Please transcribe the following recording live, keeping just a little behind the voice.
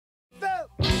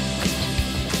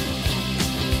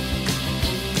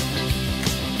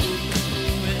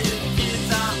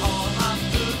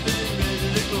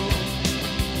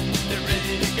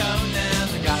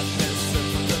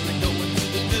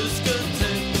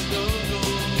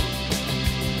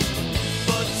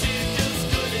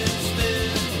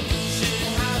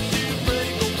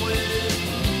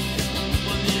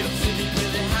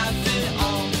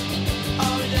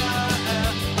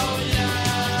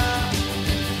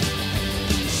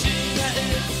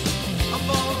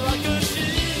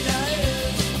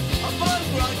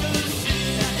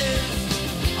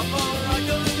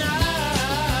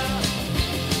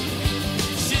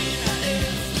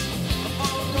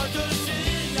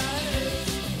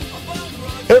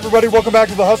everybody. Welcome back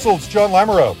to The Hustle. It's John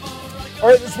Lamoureux. All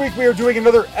right, this week we are doing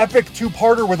another epic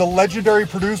two-parter with a legendary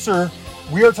producer.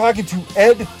 We are talking to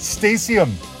Ed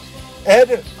Stasium.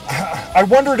 Ed, I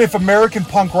wondered if American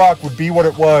punk rock would be what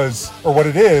it was, or what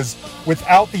it is,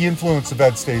 without the influence of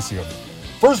Ed Stasium.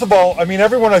 First of all, I mean,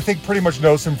 everyone I think pretty much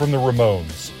knows him from the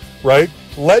Ramones, right?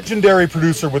 Legendary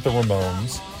producer with the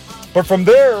Ramones. But from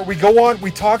there, we go on,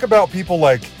 we talk about people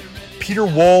like Peter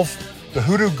Wolf, the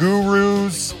Hoodoo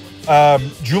Gurus,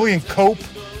 Julian Cope,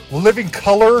 Living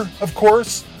Colour, of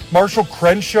course, Marshall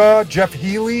Crenshaw, Jeff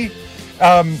Healey.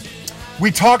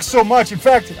 We talk so much. In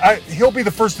fact, he'll be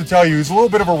the first to tell you he's a little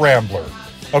bit of a rambler,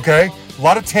 okay? A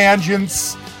lot of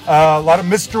tangents, a lot of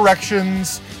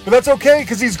misdirections, but that's okay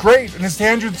because he's great and his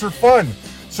tangents are fun.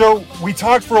 So we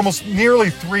talked for almost nearly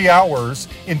 3 hours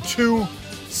in 2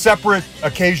 separate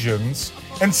occasions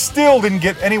and still didn't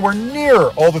get anywhere near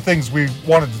all the things we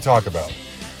wanted to talk about.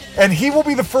 And he will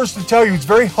be the first to tell you he's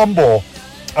very humble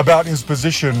about his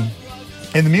position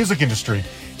in the music industry.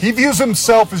 He views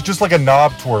himself as just like a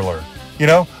knob twirler. You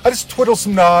know, I just twiddle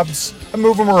some knobs, I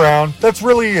move them around. That's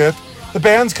really it. The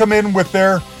bands come in with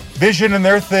their vision and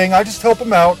their thing. I just help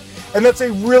them out. And that's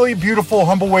a really beautiful,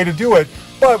 humble way to do it.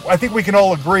 But I think we can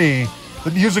all agree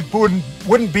that music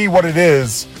wouldn't be what it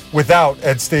is without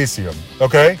Ed Stasium.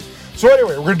 Okay? So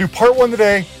anyway, we're going to do part 1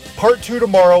 today, part 2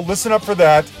 tomorrow. Listen up for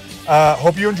that.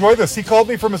 Hope you enjoy this. He called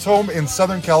me from his home in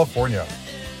Southern California.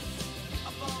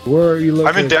 Where are you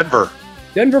located? I'm in Denver.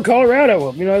 Denver,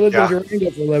 Colorado. You know, I lived in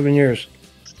Durango for 11 years.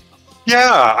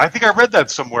 Yeah, I think I read that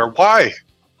somewhere. Why?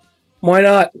 Why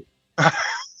not?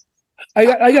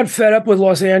 I got fed up with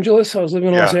Los Angeles. I was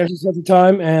living in Los Angeles at the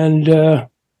time, and it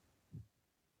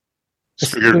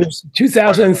was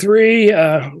 2003.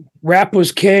 Rap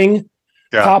was king.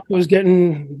 Yeah. Pop was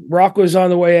rock was on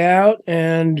the way out,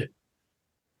 and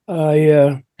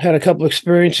I had a couple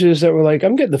experiences that were like,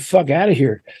 I'm getting the fuck out of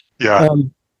here. Yeah.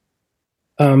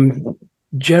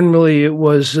 Generally, it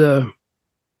was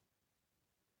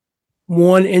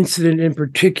one incident in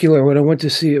particular when I went to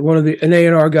see it. An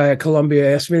A&R guy at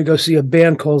Columbia asked me to go see a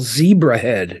band called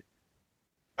Zebrahead.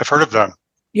 I've heard of them.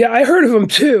 Yeah, I heard of them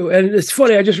too. And it's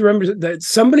funny, I just remember that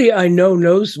somebody I know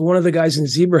knows one of the guys in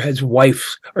Zebrahead's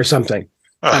wife or something.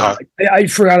 Uh-huh. I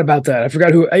forgot about that.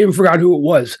 I even forgot who it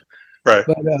was. Right.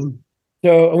 But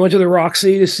so I went to the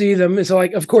Roxy to see them. It's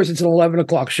like, of course, it's an 11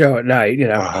 o'clock show at night, you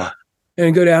know. Uh-huh.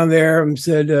 And go down there and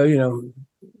said,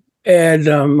 Ed,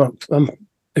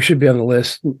 I should be on the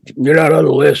list. You're not on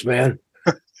the list, man.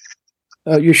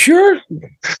 You sure?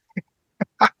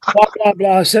 Blah, blah,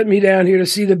 blah. Sent me down here to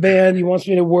see the band. He wants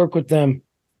me to work with them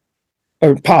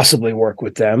or possibly work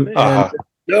with them. Uh-huh. And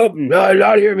nope, no,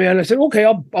 not here, man. I said, okay,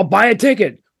 I'll buy a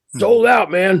ticket. Sold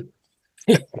out, man.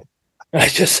 I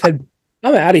just said,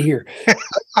 I'm out of here.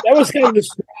 That was kind of the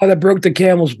straw that broke the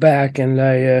camel's back. And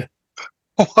I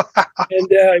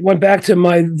went back to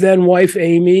my then wife,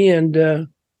 Amy, and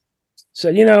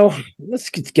said, let's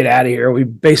get out of here. We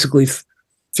basically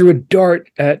threw a dart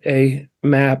at a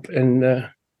map, and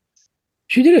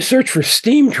she did a search for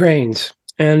steam trains.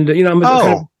 And, I'm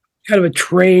kind of a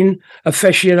train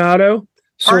aficionado.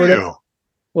 Sort of.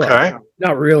 Well, okay.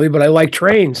 Not really, but I like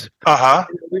trains. Uh-huh.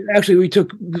 We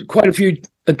took quite a few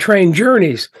train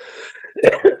journeys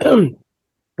to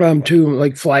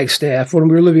like Flagstaff when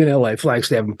we were living in LA,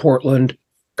 Flagstaff and Portland, a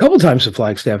couple times to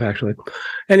Flagstaff, actually.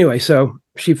 Anyway, so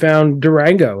she found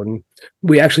Durango, and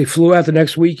we actually flew out the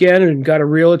next weekend and got a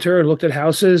realtor and looked at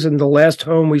houses. And the last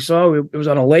home we saw, it was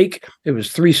on a lake. It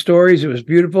was 3 stories. It was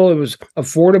beautiful. It was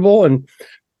affordable, and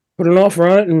put an offer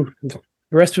on it, and the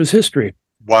rest was history.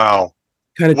 Wow.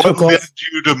 Kind of what took led off.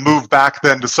 you to move back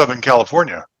then to Southern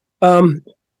California?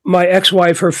 My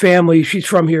ex-wife, her family, she's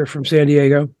from here, from San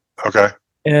Diego. Okay.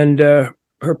 And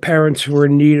her parents were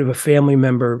in need of a family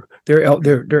member. They're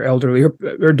elderly.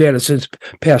 Her dad has since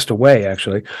passed away,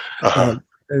 actually. Uh-huh.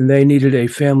 And they needed a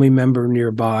family member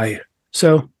nearby.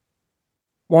 So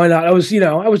why not? I was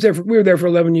there we were there for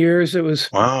 11 years. It was,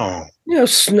 wow.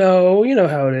 Snow, you know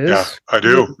how it is. Yeah, I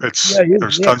do.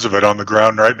 There's tons of it on the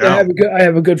ground right now. I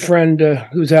have a good friend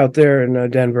who's out there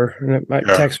in Denver, and I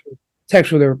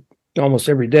text with her almost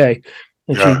every day.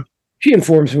 And she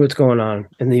informs me what's going on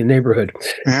in the neighborhood.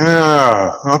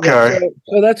 Yeah. Okay.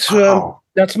 Yeah, so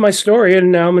that's my story.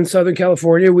 And now I'm in Southern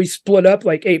California. We split up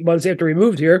like 8 months after we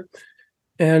moved here.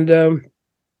 And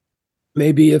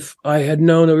maybe if I had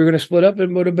known that we were going to split up, it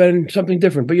would have been something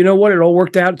different. But you know what? It all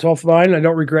worked out. It's all fine. I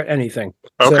don't regret anything.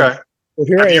 Okay. So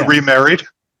here have you remarried?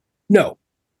 No.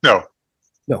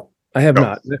 I have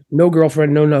not. No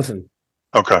girlfriend, no nothing.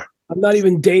 Okay. I'm not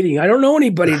even dating. I don't know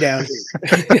anybody down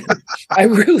here. I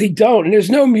really don't. And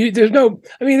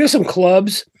there's some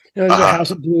clubs, You know, there's the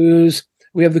House of Blues.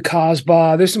 We have the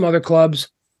Casbah. There's some other clubs.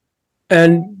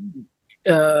 And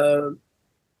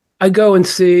I go and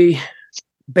see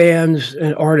bands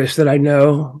and artists that I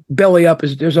know.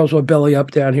 There's also a Belly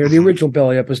Up down here. The original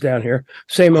Belly Up is down here.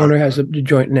 Same owner has the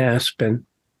joint in Aspen.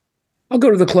 I'll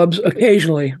go to the clubs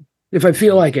occasionally if I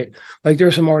feel like it. Like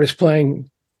there's some artists playing.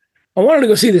 I wanted to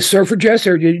go see the Surfer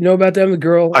Jester. Do you know about them? The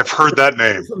girl. I've heard that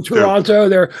name. From Toronto.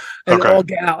 They're an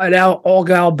all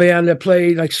gal band that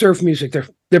play like surf music.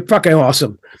 They're fucking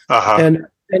awesome. And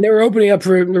they were opening up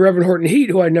for the Reverend Horton Heat,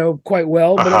 who I know quite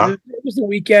well. But it was the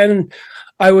weekend.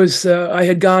 I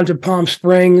had gone to Palm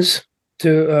Springs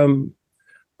to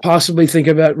possibly think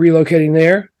about relocating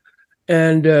there.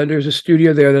 And there's a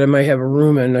studio there that I might have a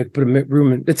room in. I put a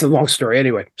room in. It's a long story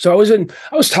anyway. So I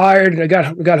was tired, and I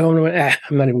got home and went,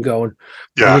 I'm not even going.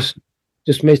 Yeah. I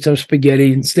just made some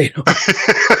spaghetti and stayed home.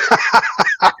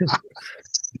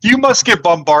 You must get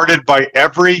bombarded by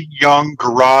every young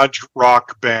garage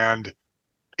rock band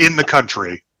in the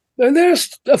country. And there's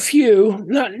a few.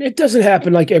 It doesn't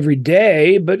happen like every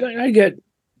day, but I get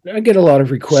a lot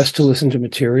of requests to listen to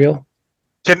material.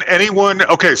 Can anyone?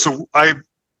 Okay, so I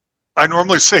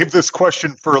normally save this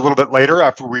question for a little bit later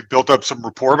after we've built up some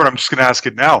rapport, but I'm just going to ask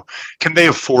it now. Can they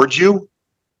afford you?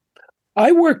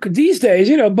 I work these days,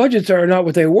 budgets are not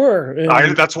what they were.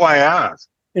 That's why I asked.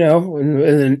 In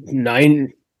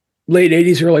the late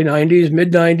 80s, early 90s,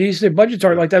 mid 90s, their budgets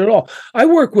aren't like that at all. I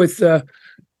work with a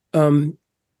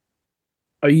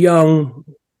young,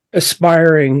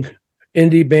 aspiring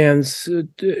indie bands.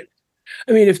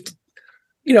 I mean,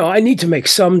 I need to make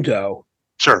some dough.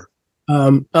 Sure.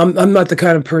 I'm not the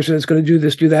kind of person that's going to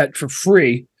do that for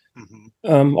free.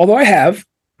 Although I have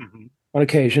on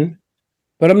occasion,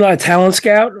 but I'm not a talent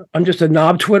scout. I'm just a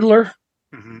knob twiddler.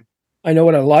 I know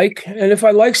what I like. And if I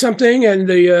like something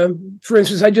for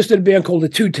instance, I just did a band called the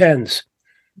 210s.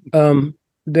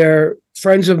 They're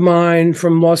friends of mine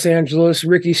from Los Angeles.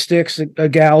 Ricky Sticks, a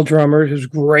gal drummer who's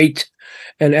great.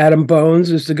 And Adam Bones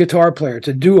is the guitar player. It's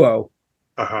a duo.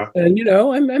 And,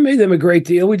 I made them a great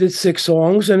deal. We did 6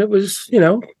 songs and it was,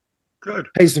 good.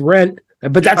 Pays the rent.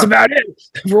 But that's about it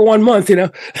for 1 month,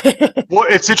 Well,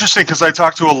 it's interesting because I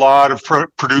talk to a lot of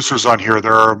producers on here.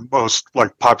 There are most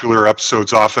popular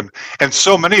episodes often. And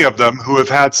so many of them who have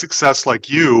had success like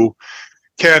you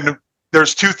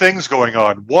there's 2 things going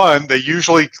on. One, they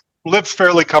usually live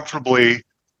fairly comfortably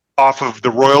off of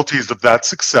the royalties of that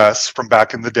success from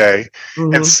back in the day.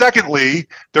 And secondly,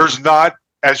 there's not,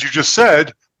 as you just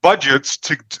said, budgets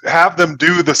to have them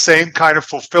do the same kind of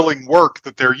fulfilling work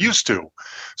that they're used to.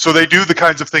 So they do the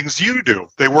kinds of things you do.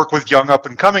 They work with young up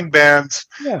and coming bands,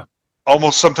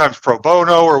 almost sometimes pro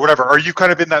bono or whatever. Are you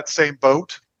kind of in that same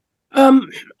boat? I'm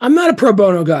not a pro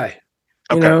bono guy,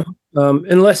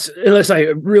 unless I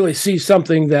really see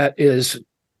something that is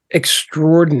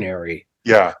extraordinary.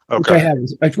 Yeah. Okay.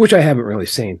 Which I haven't really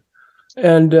seen.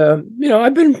 And,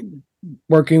 I've been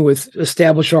working with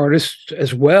established artists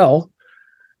as well.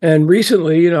 And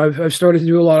recently, I've started to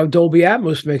do a lot of Dolby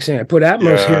Atmos mixing. I put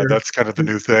Atmos here. That's kind of the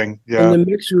new thing. Yeah. In the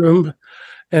mix room.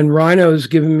 And Rhino's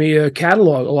given me a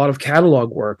lot of catalog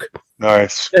work.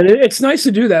 Nice. And it's nice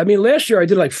to do that. I mean, last year I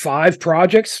did 5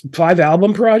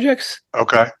 album projects.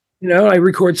 Okay. I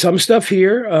record some stuff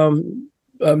here.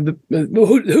 The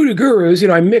Hoodoo Gurus,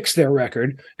 I mixed their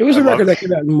record. It was a record that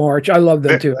came out in March. I love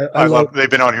them too. I love. They've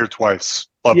been on here twice.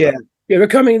 Love them. Yeah, they're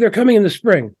coming in the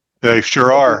spring. They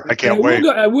sure are. I can't wait.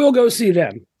 I will go see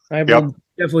them. Will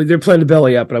definitely. They're playing the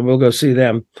Belly Up, and I will go see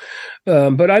them.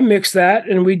 But I mixed that,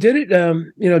 and we did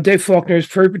it. Dave Faulkner is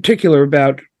very particular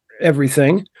about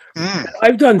everything.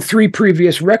 I've done 3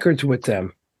 previous records with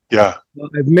them. Yeah,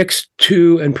 I've mixed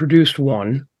 2 and produced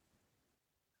 1.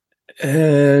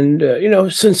 And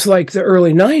since the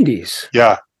early 90s.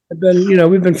 Yeah.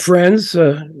 We've been friends.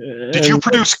 Did you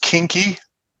produce Kinky?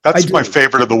 That's my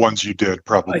favorite of the ones you did,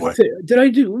 probably. What did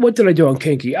I do on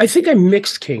Kinky? I think I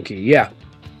mixed Kinky, yeah.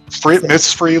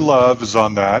 Miss Free Love is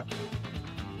on that.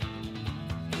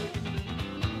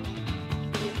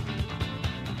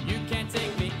 You can't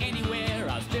take me anywhere.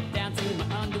 I'll strip down to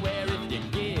my underwear if you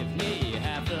give me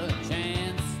half a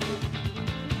chance.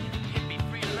 Hit me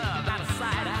free love out of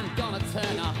sight. I'm gonna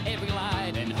turn off every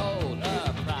light and hold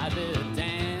a private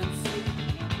dance.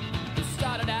 It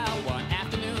started out one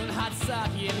afternoon, hot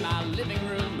sake in my living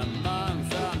room among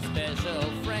some special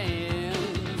friends.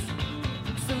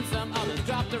 Soon some others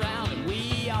dropped around and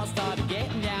we all started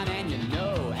getting down, and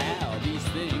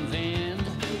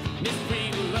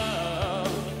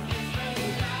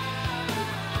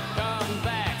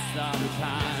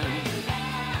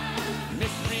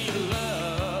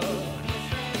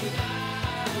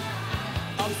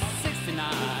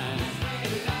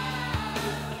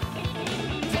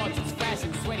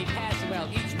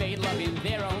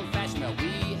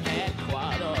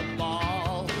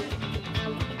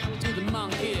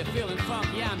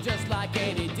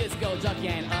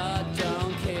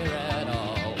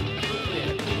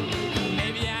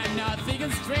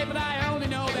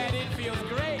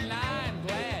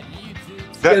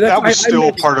That was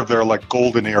still part of their like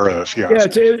golden era, if you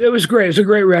ask me. It was great. It was a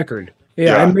great record.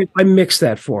 Yeah. I mixed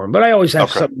that for him, but I always have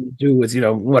something to do with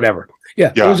whatever.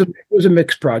 Yeah, it was a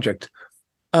mixed project.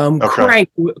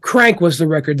 Crank was the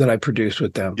record that I produced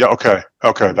with them. Yeah, okay,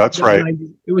 that's right.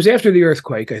 It was after the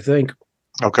earthquake, I think.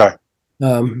 Okay.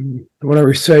 Whatever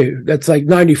you say, that's like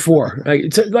 94.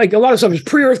 It's like a lot of stuff is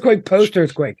pre-earthquake,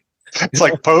 post-earthquake. It's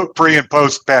like pre and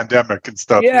post pandemic and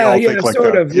stuff. Yeah,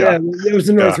 sort of. Yeah, it was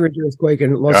the Northridge earthquake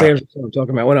in Los Angeles. I'm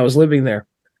talking about when I was living there.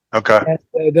 Okay.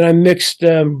 And, then I mixed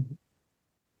a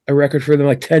record for them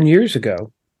like 10 years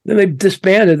ago. Then they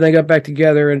disbanded. And they got back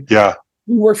together, and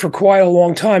we worked for quite a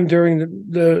long time during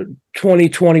the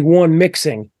 2021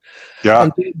 mixing. Yeah.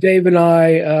 And Dave and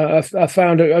I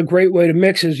found a great way to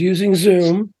mix is using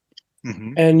Zoom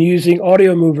and using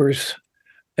audio movers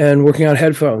and working on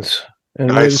headphones. And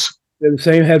nice. The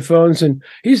same headphones, and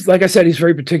he's like I said, he's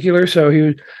very particular. So he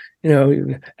would,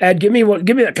 Ed, give me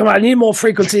that. Come on, I need more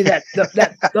frequency. That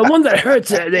the one that hurts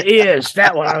the ears.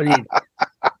 That one I need.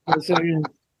 So you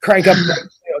crank up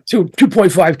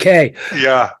 2.5K.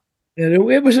 Yeah, and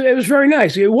it was very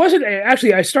nice. It wasn't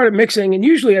actually. I started mixing, and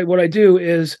usually what I do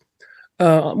is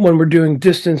when we're doing long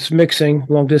distance mixing,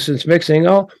 I'll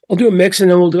do a mix,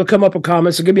 and then they'll come up with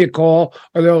comments. They'll give me a call,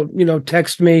 or they'll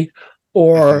text me.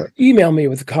 Or email me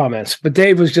with the comments. But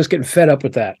Dave was just getting fed up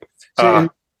with that. So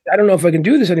I don't know if I can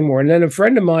do this anymore. And then a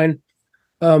friend of mine,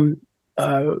 who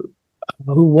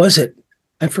was it?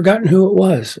 I've forgotten who it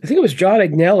was. I think it was John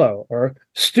Agnello or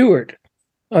Stewart.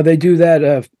 They do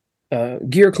that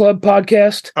Gear Club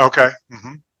podcast. Okay.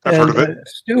 I've heard of it.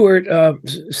 Stewart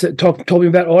told me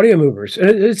about audio movers.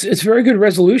 And it's very good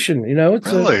resolution. It's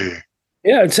really?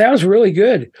 It sounds really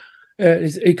good.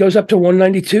 It goes up to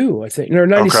 192, I think, or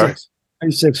 96. Okay.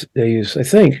 96 they use, I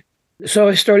think. So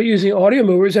I started using audio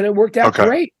movers, and it worked out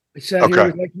great. I sat here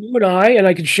with like you and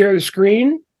I could share the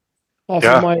screen off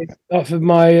of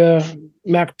my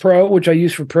Mac Pro, which I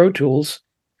use for Pro Tools,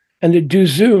 and to do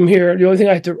Zoom here. The only thing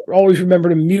I have to always remember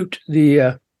to mute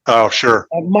the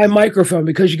my microphone,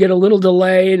 because you get a little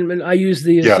delay, and I use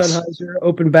the Sennheiser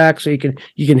open back so you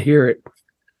can hear it,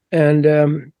 and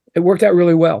it worked out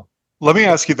really well. Let me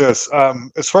ask you this.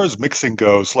 As far as mixing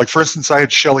goes, like, for instance, I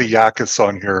had Shelly Yakis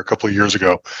on here a couple of years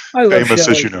ago. Famous,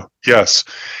 as you know. Yes.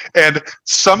 And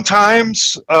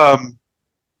sometimes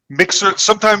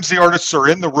sometimes the artists are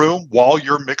in the room while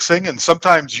you're mixing, and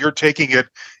sometimes you're taking it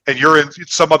and you're in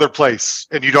some other place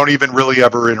and you don't even really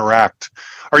ever interact.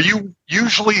 Are you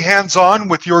usually hands-on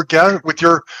with your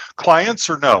clients,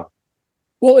 or no?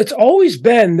 Well, it's always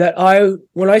been that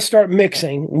when I start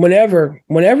mixing, whenever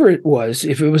it was,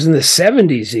 if it was in the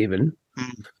 70s even,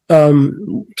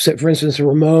 for instance, the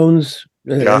Ramones,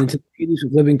 into the 80s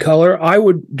with Living Colour, I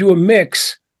would do a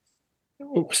mix,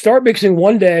 start mixing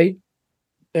one day,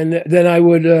 and then I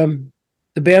would,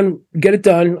 the band get it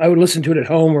done. I would listen to it at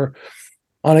home or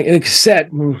on a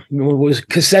cassette. It was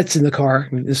cassettes in the car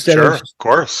instead of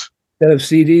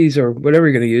CDs or whatever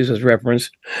you're going to use as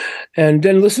reference, and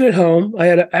then listen at home.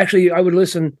 I would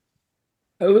listen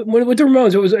with the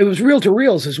Ramones. It was reel to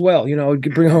reels as well. I would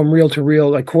bring home reel to reel,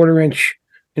 like 1/4-inch,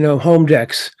 home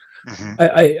decks.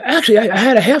 I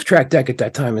had a half track deck at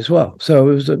that time as well. So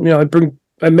it was,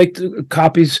 I make the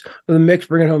copies of the mix,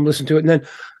 bring it home, listen to it, and then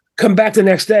come back the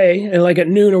next day, and like at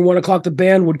noon or 1 o'clock, the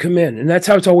band would come in, and that's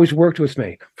how it's always worked with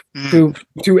me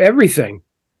through everything.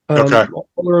 All the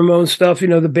Ramones stuff, the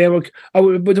band but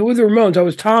with the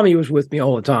Ramones, Tommy was with me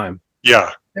all the time.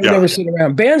 Yeah. They would never sit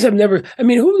around. Bands have never,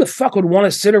 who the fuck would want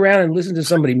to sit around and listen to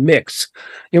somebody mix?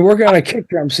 You're working on a kick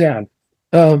drum sound.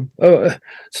 Here's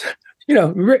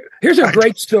a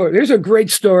great story. There's a great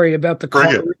story about the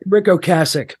Rick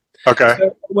Ocasek. Okay.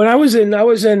 So when I was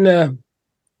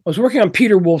working on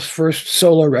Peter Wolf's first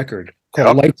solo record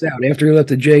called Lights Out after he left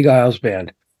the Jay Giles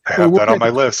band. I have that on my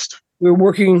list. We were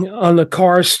working on the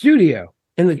Car studio,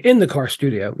 in the Car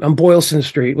studio on Boylston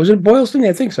Street. Was it Boylston?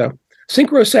 I think so.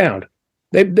 Synchro Sound.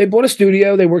 They bought a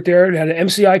studio. They worked there. It had an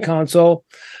MCI console,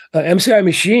 MCI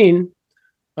machine,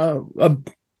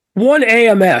 one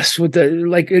AMS with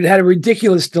it had a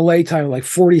ridiculous delay time, like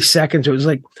 40 seconds. It was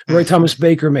like Roy Thomas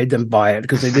Baker made them buy it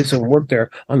because they did some work there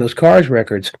on those Cars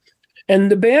records.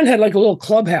 And the band had like a little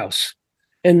clubhouse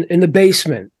in the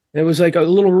basement. It was like a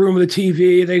little room with a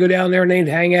TV. They go down there and they'd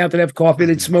hang out. They'd have coffee.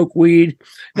 They'd smoke weed.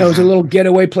 It was a little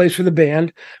getaway place for the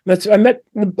band.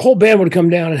 The whole band would come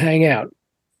down and hang out.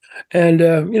 And,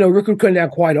 Rick would come down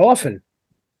quite often.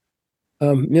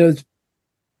 And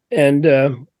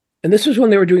this was when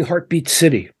they were doing Heartbeat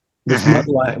City with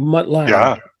Mutt Lange.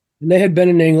 Yeah. And they had been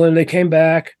in England. They came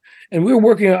back. And we were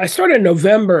working. I started in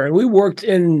November, and we worked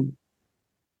in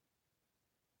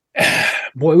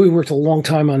boy, we worked a long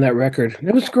time on that record.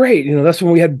 It was great. That's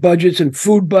when we had budgets and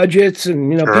food budgets,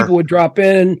 and Sure. people would drop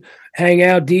in, hang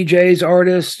out, DJs,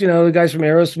 artists. The guys from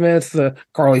Aerosmith,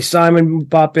 Carly Simon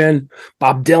would pop in,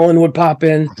 Bob Dylan would pop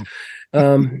in.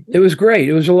 It was great.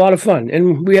 It was a lot of fun,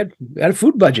 and we had a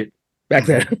food budget back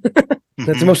then.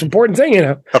 That's the most important thing,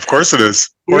 Of course it is.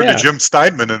 According Yeah. to Jim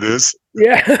Steinman, it is.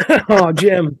 Yeah. Oh,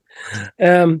 Jim.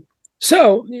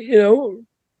 So,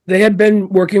 they had been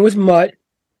working with Mutt.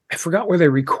 I forgot where they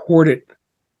recorded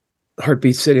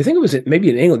Heartbeat City. I think it was maybe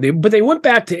in England, but they went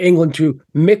back to England to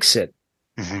mix it.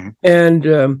 Mm-hmm.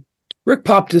 And Rick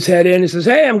popped his head in and says,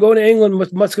 "Hey, I'm going to England.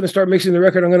 Mutt's going to start mixing the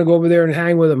record. I'm going to go over there and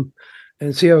hang with him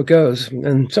and see how it goes."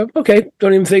 And so, okay,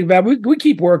 don't even think about it. We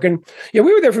keep working. Yeah,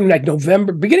 we were there from like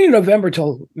beginning of November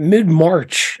till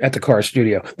mid-March at the Car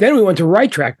Studio. Then we went to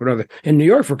Right Track in New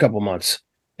York for a couple months.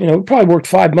 We probably worked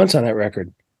 5 months on that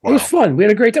record. Wow. It was fun. We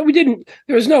had a great time.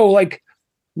 There was no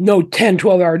 10,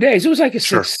 12-hour days. It was like a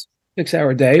Sure.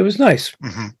 6-hour day. It was nice.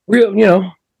 Mm-hmm.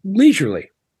 Real, leisurely.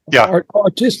 Yeah.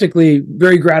 Artistically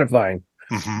very gratifying.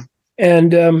 Mm-hmm.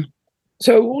 And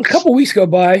so a couple weeks go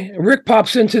by, Rick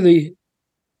pops into the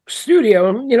studio,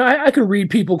 and I can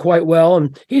read people quite well,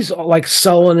 and he's like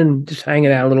sullen and just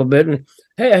hanging out a little bit. And,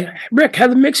 "Hey, Rick,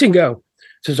 how'd the mixing go?"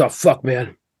 Says, "Oh, fuck,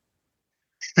 man.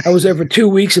 I was there for 2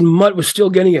 weeks, and Mutt was still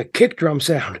getting a kick drum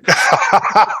sound."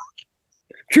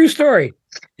 True story.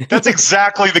 That's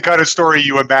exactly the kind of story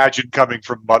you imagine coming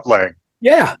from Mutt Lange.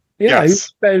 Yeah. Yes. He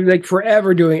spent like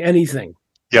forever doing anything.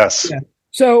 Yes. Yeah.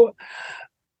 So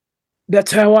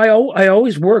that's how I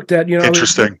always worked at,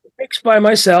 Interesting. I would mix by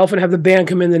myself and have the band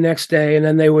come in the next day, and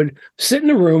then they would sit in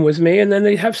the room with me, and then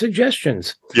they'd have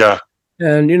suggestions. Yeah.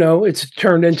 And, it's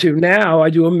turned into now I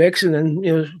do a mix and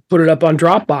then, put it up on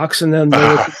Dropbox, and then they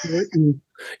listen to it, and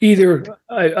either,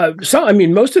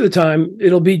 most of the time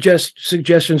it'll be just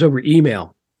suggestions over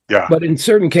email. Yeah. But in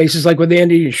certain cases, like with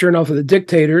Andy Chernoff of the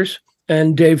Dictators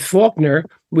and Dave Faulkner,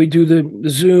 we do the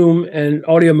Zoom and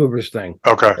Audio Movers thing.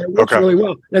 Okay. It works Okay. really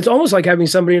well. And it's almost like having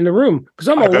somebody in the room because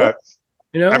I'm I bet.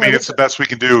 It's It's the best we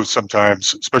can do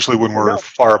sometimes, especially when we're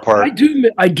far apart.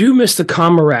 I do miss the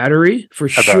camaraderie for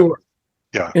sure.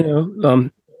 Yeah.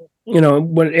 When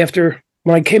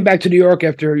I came back to New York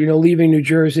after leaving New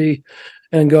Jersey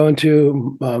and going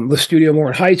to the studio more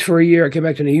in Heights for a year, I came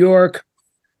back to New York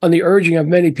on the urging of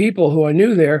many people who I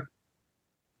knew there,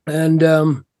 and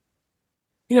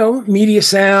Media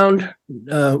Sound,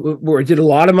 where I did a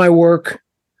lot of my work.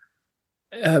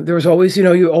 There was always,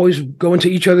 you always go into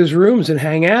each other's rooms and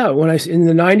hang out. In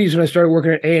the 90s, when I started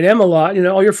working at A&M a lot,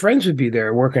 all your friends would be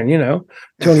there working,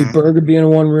 Tony Berg would be in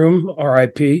one room,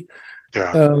 RIP.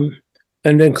 Yeah.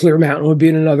 And then Clear Mountain would be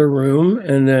in another room.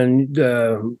 And then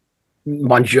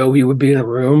Bon Jovi would be in a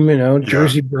room,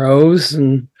 Jersey Bros.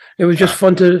 And it was just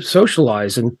fun to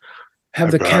socialize and have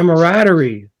the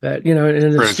camaraderie that, in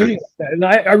the Crazy. studio. And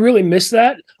I really miss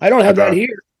that. I don't have that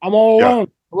here. I'm all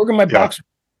alone. I work in my box.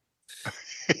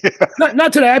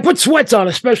 Not today. I put sweats on,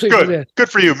 especially for this. Good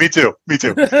for you. Me too.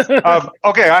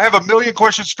 Okay, I have a million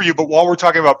questions for you, but while we're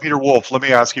talking about Peter Wolf, let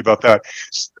me ask you about that.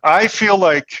 I feel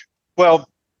like, when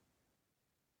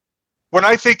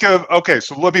I think of,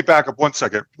 so let me back up 1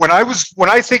 second. When I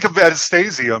think of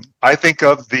Stasium, I think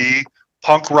of the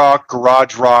punk rock,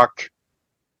 garage rock,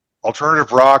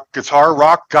 alternative rock, guitar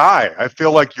rock guy. I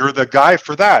feel like you're the guy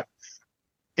for that.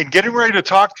 In getting ready to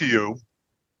talk to you,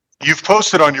 you've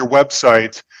posted on your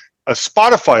website a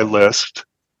Spotify list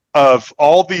of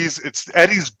all these. It's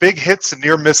Eddie's big hits and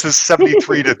near misses,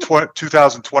 73 to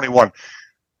 2021.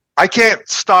 I can't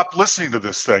stop listening to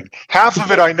this thing. Half of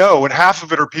it I know, and half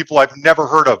of it are people I've never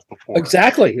heard of before.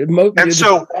 Exactly. And it's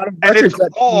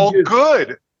all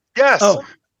good. Yes. Oh.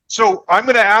 So I'm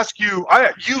going to ask you,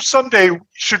 you someday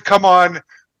should come on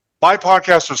my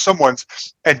podcast or someone's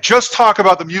and just talk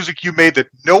about the music you made that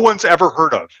no one's ever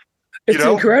heard of. It's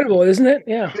incredible, isn't it?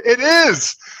 Yeah. It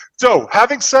is. So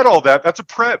having said all that, that's a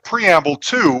preamble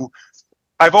too.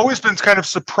 I've always been kind of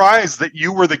surprised that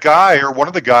you were the guy or one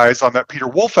of the guys on that Peter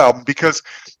Wolf album, because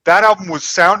that album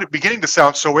was beginning to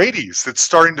sound so 80s. It's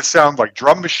starting to sound like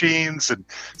drum machines and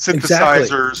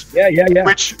synthesizers, exactly. Yeah.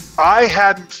 Which I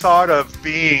hadn't thought of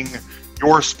being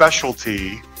your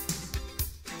specialty.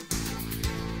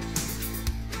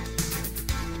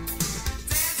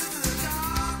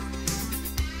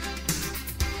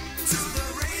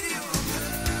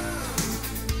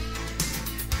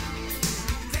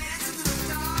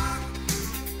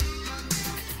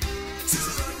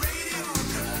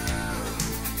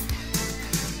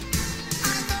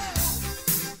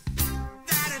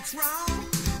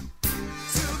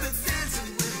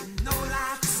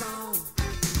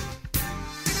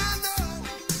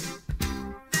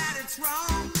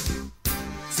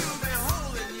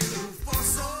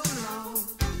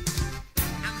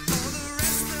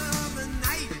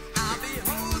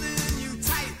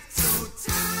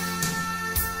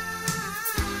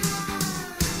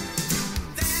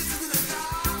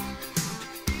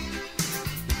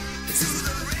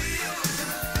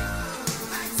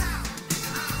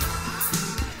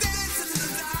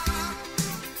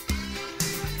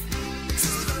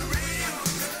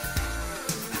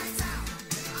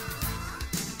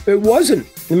 It wasn't.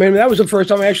 I mean, that was the first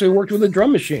time I actually worked with a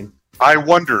drum machine. I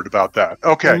wondered about that.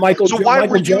 Okay. So why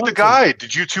were you the guy?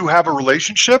 Did you two have a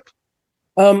relationship?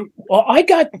 Well, I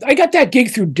got that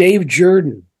gig through Dave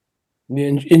Jordan, the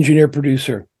engineer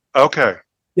producer. Okay.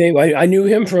 Dave, I knew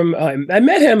him from. I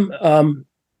met him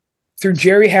through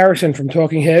Jerry Harrison from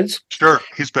Talking Heads. Sure,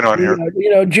 he's been on here.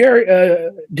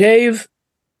 Dave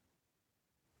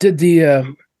did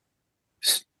the.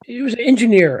 He was an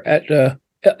engineer at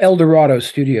El Dorado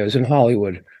Studios in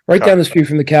Hollywood, right down the street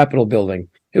from the Capitol building.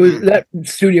 It was that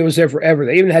studio was there forever.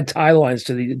 They even had tie lines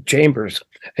to the chambers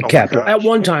at Capitol at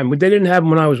one time, but they didn't have them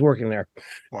when I was working there.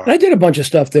 Wow. And I did a bunch of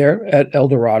stuff there at El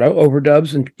Dorado,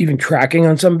 overdubs, and even tracking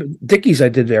on some Dickies I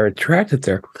did there. I tracked it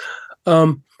there.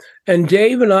 And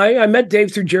Dave and I met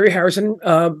Dave through Jerry Harrison.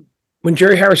 When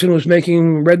Jerry Harrison was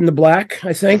making Red and the Black,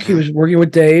 I think he was working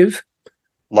with Dave.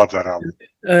 Love that album.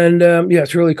 And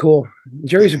it's really cool.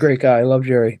 Jerry's a great guy. I love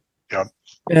Jerry. Yeah.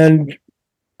 And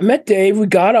I met Dave. We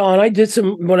got on. I did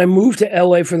when I moved to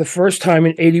LA for the first time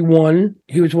in 81,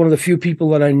 he was one of the few people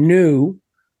that I knew.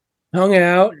 Hung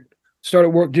out,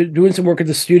 started doing some work at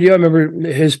the studio. I remember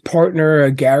his partner,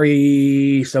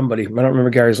 Gary somebody. I don't remember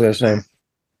Gary's last name.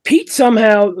 Pete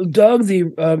somehow dug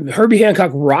the Herbie Hancock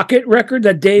Rocket record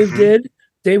that Dave did.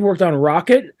 Dave worked on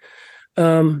Rocket.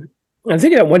 I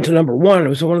think that went to number 1. It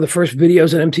was one of the first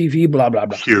videos on MTV, blah, blah,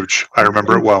 blah. Huge. I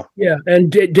remember it well. Yeah.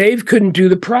 And Dave couldn't do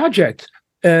the project.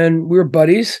 And we were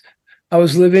buddies. I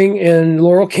was living in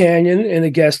Laurel Canyon in a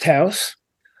guest house.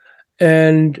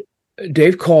 And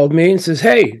Dave called me and says,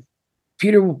 "Hey,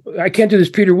 Peter, I can't do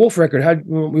this Peter Wolf record. How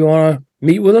we want to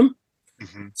meet with him?"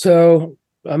 So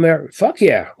I'm there. Fuck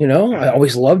yeah. I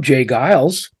always loved Jay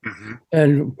Giles.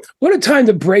 And what a time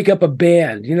to break up a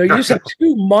band. You just have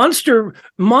 2 monster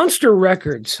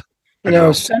records,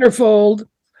 Centerfold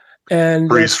and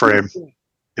Freeze Frame.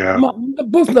 Yeah.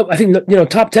 Both of them, I think,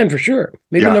 top 10 for sure.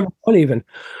 Maybe number 1 even.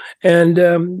 And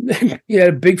he had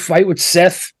a big fight with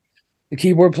Seth, the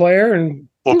keyboard player. And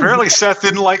well, apparently Seth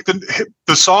didn't like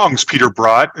the songs Peter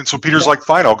brought. And so Peter's like,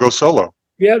 fine, I'll go solo.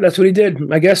 Yeah, that's what he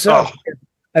did. I guess so. Oh.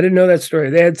 I didn't know that story.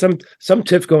 They had some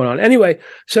tiff going on. Anyway,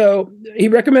 so he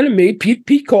recommended me.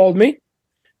 Pete called me.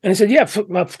 And I said, yeah,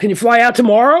 can you fly out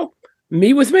tomorrow?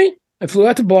 Meet with me? I flew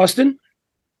out to Boston.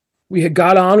 We had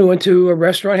got on. We went to a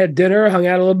restaurant, had dinner, hung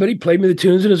out a little bit. He played me the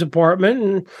tunes in his apartment.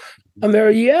 And I'm there,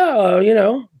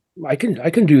 I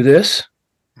can do this.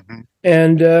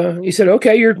 And he said,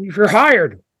 okay, you're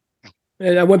hired.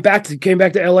 And I came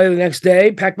back to LA the next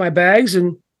day, packed my bags,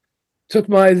 and took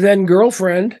my then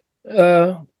girlfriend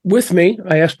with me.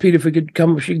 I asked Pete if she could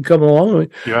come along.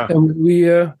 Yeah. And we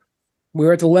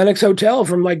were at the Lenox Hotel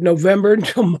from like November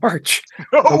until March.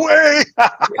 No way.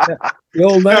 The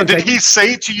old Lenox. Now, did he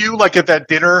say to you, like at that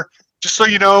dinner, just so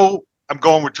you know, I'm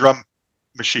going with drum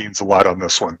machines a lot on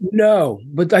this one? No,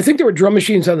 but I think there were drum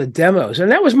machines on the demos.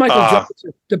 And that was Michael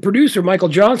Johnson. The producer, Michael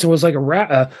Johnson, was like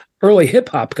a early hip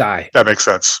hop guy. That makes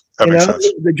sense.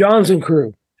 The Johnson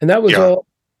crew. And that was all.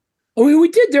 I mean, we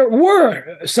did. There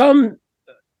were some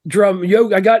drum.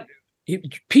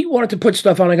 Pete wanted to put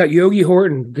stuff on. I got Yogi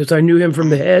Horton because I knew him from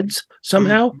the Heads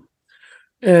somehow,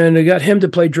 and I got him to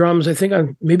play drums. I think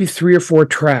on maybe 3 or 4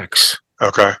 tracks.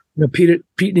 Okay. Pete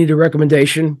needed a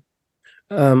recommendation.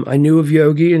 I knew of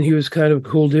Yogi, and he was kind of a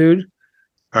cool dude.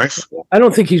 Nice. I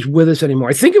don't think he's with us anymore.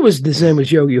 I think it was his name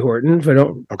was Yogi Horton. If I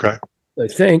don't. Okay. I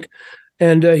think,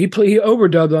 and he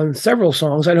overdubbed on several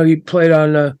songs. I know he played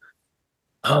on.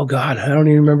 Oh God, I don't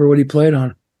even remember what he played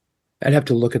on. I'd have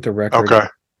to look at the record. Okay,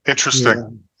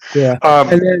 interesting. Yeah.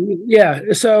 And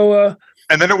then So.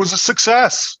 And then it was a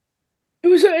success. It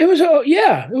was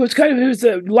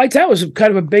Lights Out was kind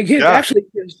of a big hit. Yeah. Actually,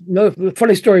 there's another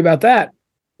funny story about that.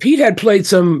 Pete had played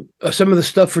some of the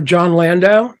stuff for John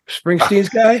Landau, Springsteen's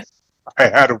guy. I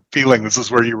had a feeling this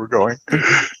is where you were going.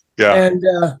 Yeah. And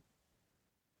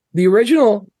the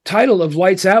original title of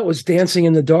Lights Out was Dancing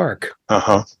in the Dark.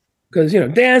 Because,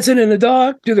 dancing in the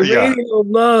dark to the radio of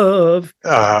love.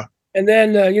 And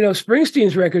then,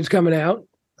 Springsteen's record's coming out.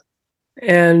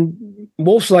 And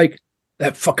Wolf's like,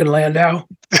 that fucking Landau.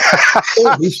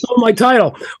 He stole my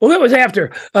title. Well, that was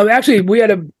after. Actually, we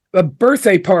had a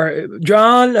birthday party.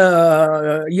 Jan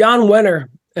Wenner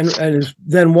and his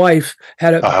then wife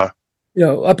had a,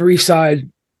 Upper East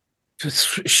Side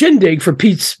shindig for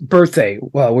Pete's birthday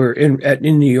while we were in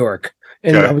New York.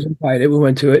 And I was invited. We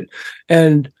went to it.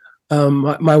 And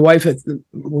my wife,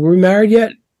 were we married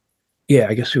yet? Yeah,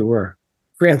 I guess we were.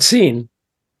 Francine,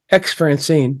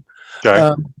 ex-Francine.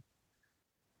 Okay.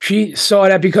 She saw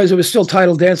that because it was still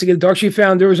titled Dancing in the Dark. She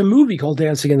found there was a movie called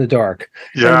Dancing in the Dark.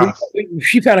 Yeah.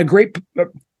 She found a great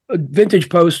vintage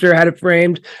poster, had it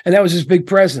framed, and that was his big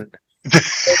present.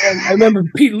 And I remember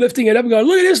Pete lifting it up and going,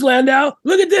 "Look at this, Landau.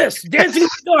 Look at this. Dancing in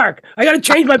the Dark. I got to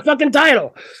change my fucking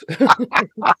title."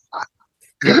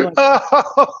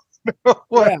 Oh, no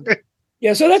way.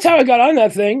 Yeah, so that's how I got on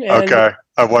that thing. And, Okay,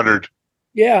 I wondered.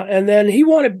 Yeah, and then he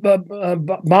wanted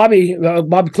Bobby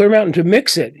Clearmountain to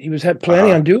mix it. He was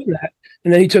planning on doing that.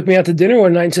 And then he took me out to dinner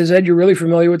one night and says, "Ed, you're really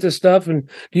familiar with this stuff, and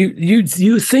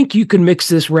you think you can mix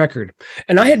this record?"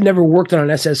 And I had never worked on an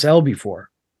SSL before.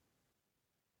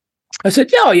 I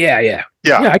said, "Oh yeah,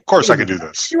 Of course I can do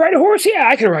this. You ride a horse? Yeah,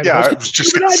 I can ride a horse. I was just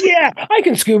Scuba dive? Yeah, I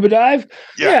can scuba dive.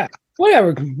 Yeah.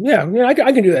 Whatever. Yeah, I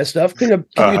can do that stuff. Can you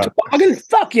toboggan?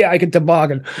 Fuck yeah, I can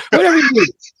toboggan. Whatever you need."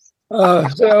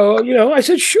 So, I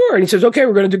said, "Sure." And he says, "Okay,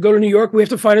 we're going to go to New York. We have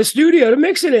to find a studio to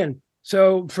mix it in."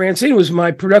 So Francine was my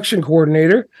production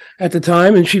coordinator at the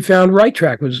time, and she found Right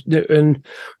Track it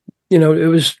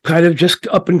was kind of just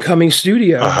up and coming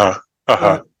studio.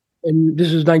 And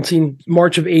this was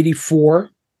March of '84.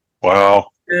 Wow.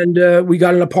 And we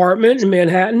got an apartment in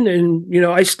Manhattan, and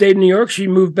I stayed in New York. She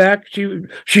moved back.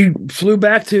 She flew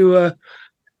back to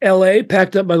L.A.,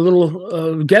 packed up my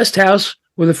little guest house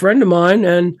with a friend of mine,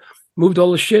 and moved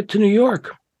all the shit to New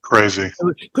York. Crazy.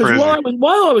 Because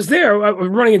while I was there, I was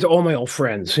running into all my old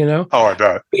friends. Oh, I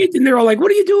bet. And they're all like,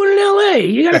 "What are you doing in L.A.?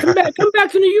 You got to come back. Come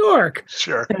back to New York."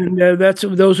 Sure. And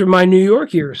those are my New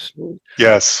York years.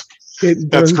 Yes,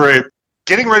 that's great.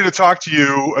 Getting ready to talk to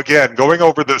you again, going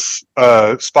over this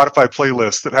Spotify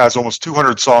playlist that has almost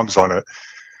 200 songs on it.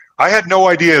 I had no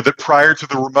idea that prior to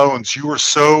the Ramones, you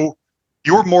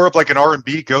were more of like an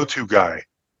R&B go-to guy.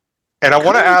 And I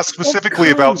want to ask specifically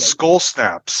about Skull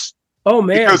Snaps. Oh,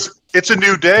 man. Because It's a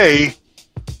New Day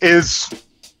is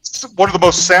one of the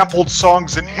most sampled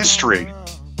songs in history.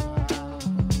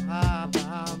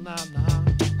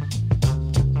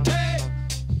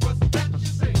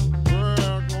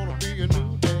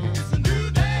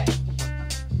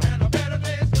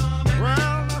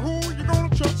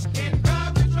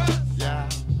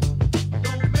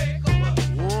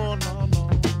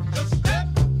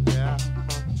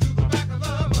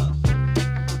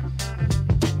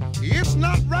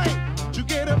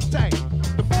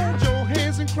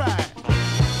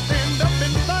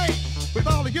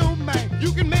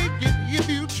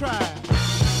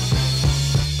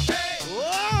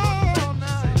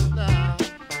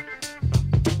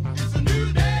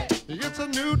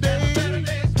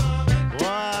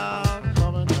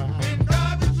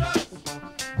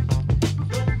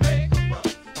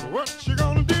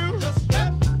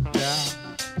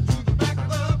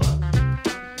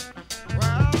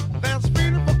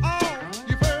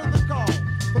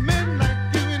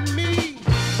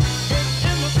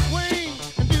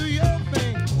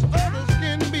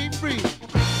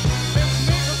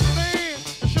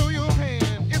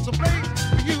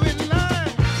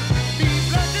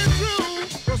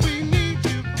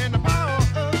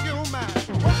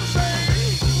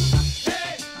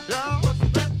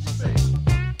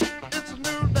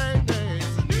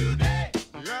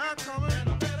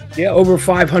 Yeah, over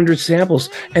 500 samples,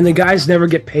 and the guys never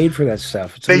get paid for that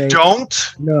stuff. They don't?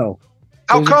 No.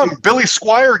 How come? Billy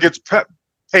Squire gets paid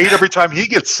every time he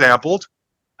gets sampled.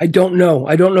 I don't know.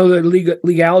 I don't know the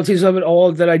legalities of it.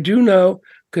 All that I do know,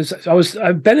 because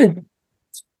I've been in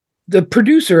the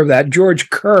producer of that,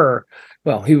 George Kerr.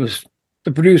 Well, he was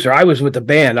the producer. I was with the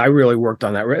band. I really worked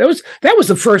on that. That was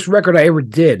the first record I ever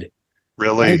did.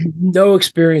 Really? I had no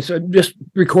experience. Just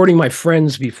recording my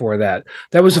friends before that.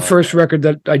 That was the first record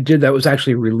that I did that was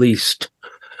actually released.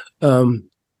 That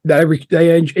I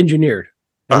engineered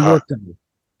and worked on.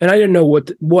 And I didn't know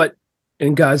what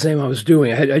in God's name I was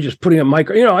doing. I just putting a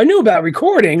micro. I knew about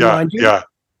recording. Mind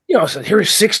you. So here's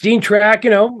 16 track.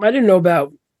 I didn't know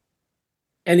about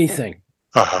anything.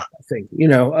 I think.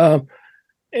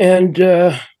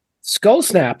 And Skull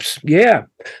Snaps. Yeah,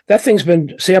 that thing's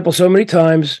been sampled so many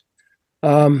times.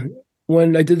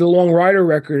 When I did the Long Rider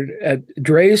record at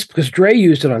Dre's, because Dre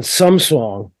used it on some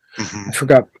song. Mm-hmm. I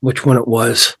forgot which one it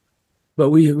was, but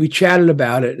we chatted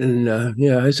about it, and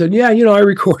I said, I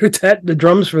recorded the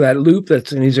drums for that loop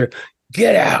and he's there,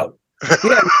 get out.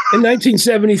 In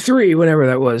 1973, whenever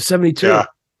that was, 72. Yeah.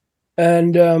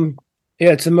 And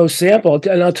it's the most sampled.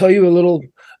 And I'll tell you a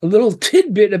little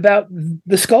tidbit about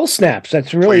the Skull Snaps.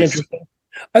 That's really interesting.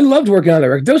 I loved working on that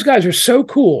record. Those guys are so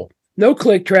cool. No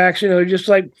click tracks, just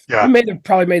like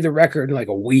probably made the record in like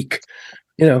a week,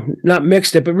 not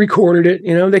mixed it, but recorded it.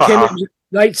 They came in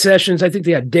night sessions. I think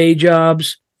they had day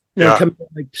jobs. Come in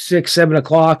like 6, 7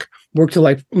 o'clock, work till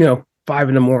like 5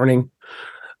 a.m.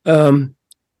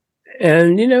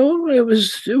 And it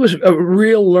was a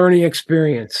real learning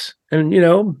experience. And,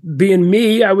 being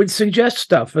me, I would suggest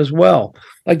stuff as well.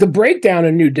 Like the breakdown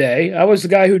in New Day, I was the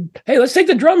guy who, hey, let's take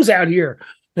the drums out here.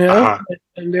 And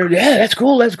they're, yeah, that's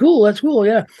cool.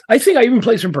 Yeah. I think I even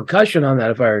played some percussion on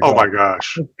that, if I recall. Oh my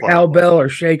gosh. Cowbell or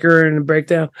shaker in the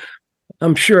breakdown.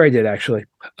 I'm sure I did, actually.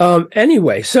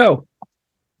 Anyway, so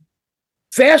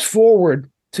fast forward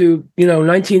to,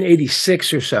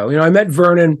 1986 or so. I met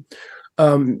Vernon.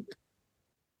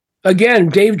 Again,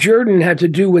 Dave Jordan had to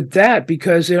do with that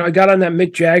because I got on that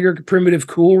Mick Jagger Primitive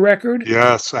Cool record.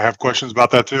 Yes, I have questions about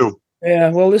that too.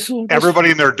 Yeah, well, everybody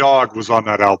and their dog was on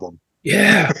that album.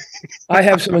 Yeah, I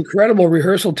have some incredible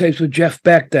rehearsal tapes with Jeff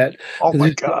Beck that. Oh my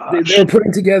gosh! They were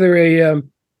putting together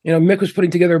Mick was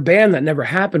putting together a band that never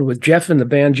happened with Jeff in the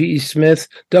band, G.E. Smith,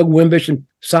 Doug Wimbish, and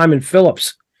Simon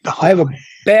Phillips. Oh. I have a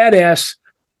badass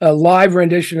live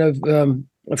rendition of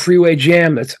a Freeway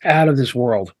Jam that's out of this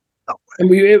world. And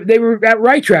they were at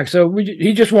Right Track, so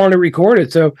he just wanted to record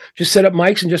it. So just set up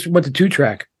mics and just went to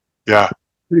 2-track. Yeah.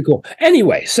 Pretty cool.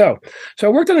 Anyway, so I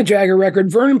worked on a Jagger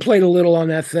record. Vernon played a little on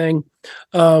that thing.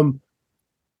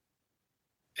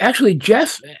 Actually,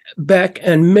 Jeff Beck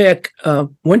and Mick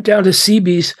went down to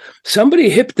CB's. Somebody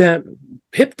hipped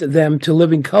them to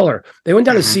Living Color. They went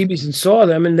down to CB's and saw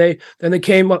them, and then they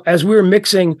came up as we were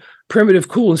mixing Primitive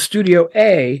Cool in Studio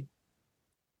A.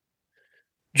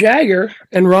 Jagger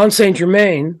and Ron St.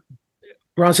 Germain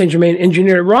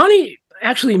engineered. Ronnie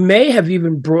actually may have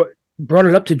even brought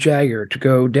it up to Jagger to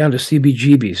go down to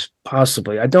CBGB's,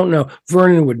 possibly. I don't know.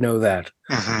 Vernon would know that.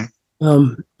 I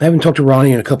haven't talked to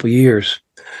Ronnie in a couple of years.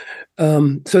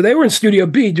 So they were in Studio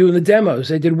B doing the demos.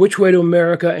 They did Which Way to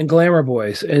America and Glamour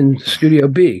Boys in Studio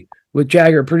B with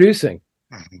Jagger producing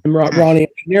and Ronnie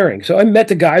engineering. So I met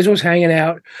the guys. I was hanging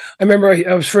out. I remember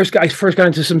I first got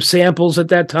into some samples at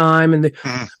that time, and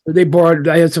they borrowed.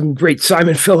 I had some great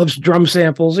Simon Phillips drum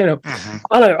samples, on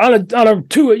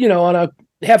a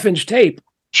half-inch tape.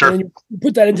 Sure. And you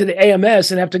put that into the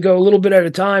AMS and have to go a little bit at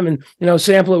a time and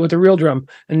sample it with the real drum.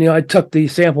 And I tucked the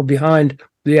sample behind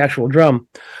the actual drum.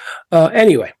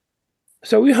 Anyway,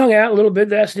 so we hung out a little bit.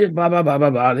 That's it. Blah blah blah blah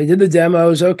blah. They did the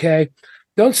demos. Okay,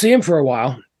 don't see him for a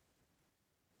while.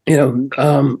 And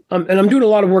I'm doing a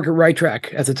lot of work at Right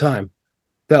Track at the time.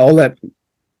 All that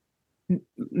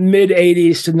mid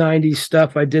 '80s to '90s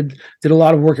stuff. I did a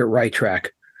lot of work at Right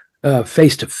Track,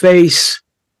 Face to Face.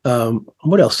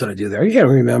 What else did I do there? I can't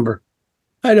remember.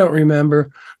 I don't remember.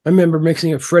 I remember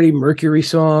mixing a Freddie Mercury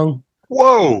song.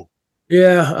 Whoa.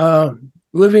 Yeah.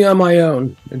 Living on My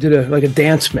Own. I did a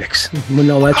dance mix when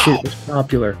all that shit was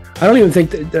popular. I don't even think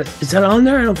that is that on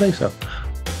there? I don't think so.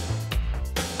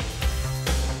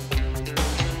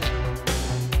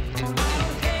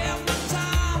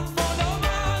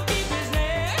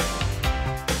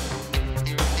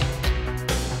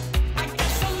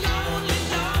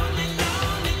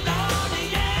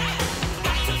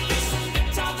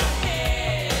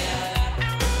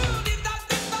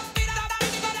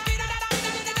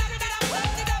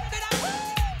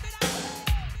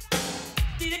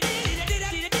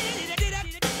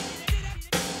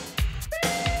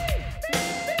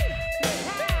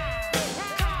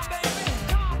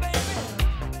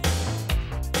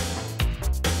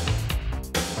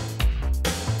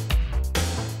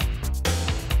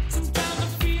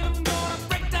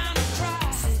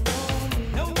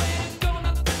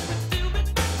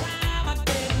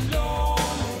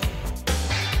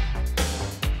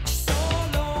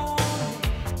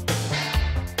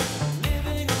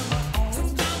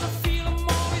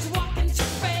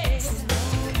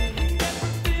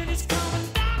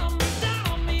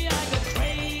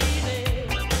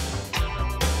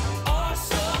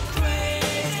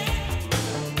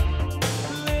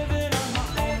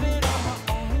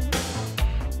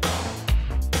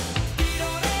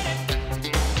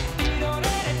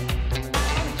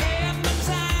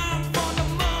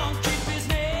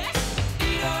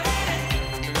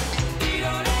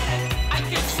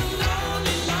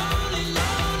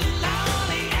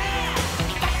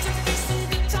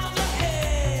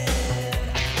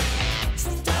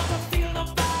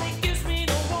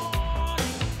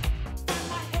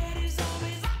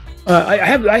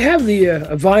 I have the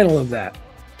vinyl of that.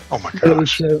 Oh my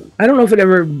gosh! I don't know if it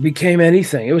ever became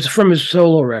anything. It was from his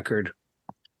solo record,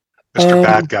 Mr.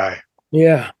 Bad Guy.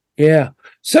 Yeah.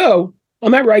 So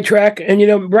I'm at Right Track,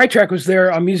 and Right Track was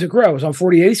there on Music Row. It was on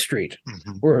 48th Street,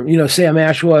 where Sam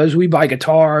Ash was. We buy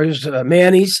guitars,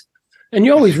 Manny's, and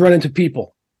you always run into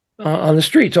people on the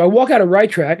street. So I walk out of Right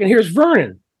Track, and here's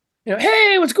Vernon.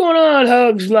 Hey, what's going on?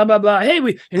 Hugs, blah, blah, blah. Hey,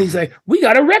 and he's like, we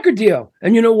got a record deal.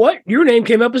 And you know what? Your name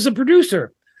came up as a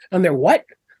producer. And they're, what?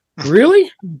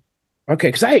 Really? Okay,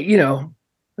 because I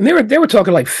And they were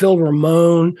talking like Phil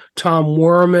Ramone, Tom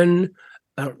Werman.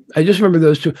 I just remember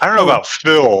those two. I don't know about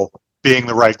Phil being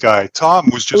the right guy. Tom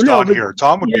was just here.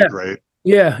 Tom would be great.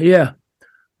 Yeah. He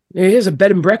has a bed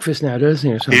and breakfast now, doesn't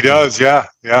he? Or something? He does, yeah.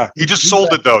 He just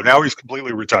sold it, though. Now he's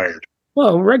completely retired.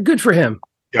 Well, good for him.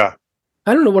 Yeah.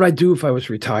 I don't know what I'd do if I was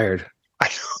retired.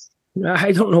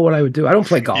 I don't know what I would do. I don't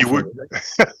play golf.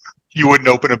 You wouldn't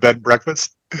open a bed and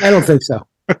breakfast? I don't think so.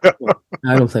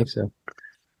 I don't think so.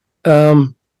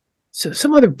 So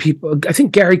some other people, I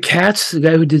think Gary Katz, the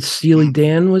guy who did Steely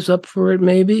Dan, was up for it,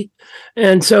 maybe.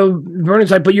 And so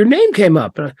Vernon's like, but your name came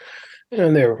up. And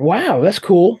they're, wow, that's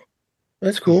cool.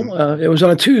 That's cool. It was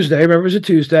on a Tuesday. I remember it was a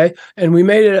Tuesday. And we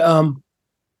made it a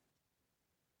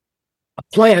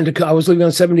plan to, I was living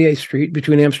on 78th Street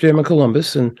between Amsterdam and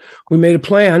Columbus. And we made a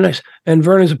plan. And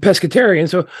Vernon's a pescatarian.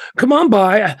 So come on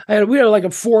by. We had like a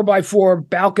 4x4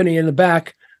 balcony in the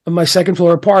back of my second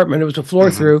floor apartment. It was a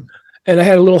floor through. And I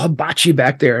had a little hibachi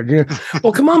back there.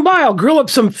 Well, come on by. I'll grill up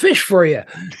some fish for you.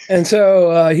 And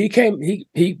so he came.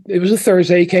 It was a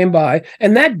Thursday. He came by.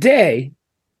 And that day,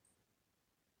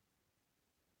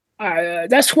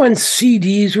 that's when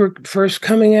CDs were first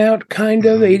coming out, kind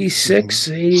of,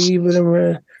 86, 80,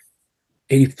 whatever,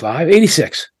 85,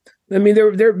 86. I mean, they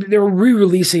were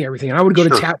re-releasing everything. And I would go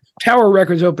to Tower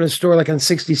Records, open a store like on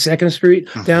 62nd Street,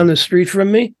 down the street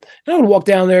from me. And I would walk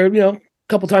down there, a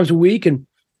couple times a week and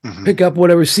pick up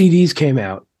whatever CDs came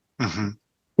out.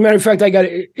 Matter of fact, I got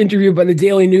interviewed by the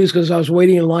Daily News because I was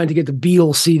waiting in line to get the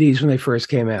Beatles CDs when they first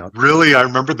came out. Really? I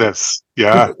remember this.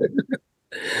 Yeah.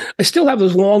 I still have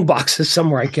those long boxes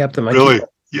somewhere. I kept them. Really?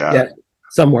 Yeah,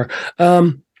 somewhere.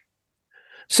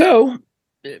 So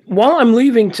while I'm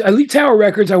leaving, I leave Tower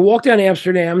Records. I walk down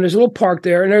Amsterdam. And there's a little park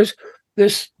there, and there's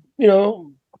this,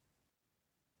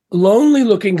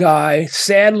 lonely-looking guy,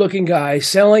 sad-looking guy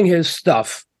selling his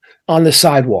stuff on the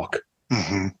sidewalk.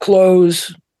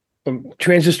 Clothes,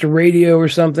 transistor radio or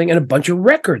something, and a bunch of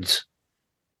records.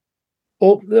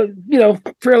 Old,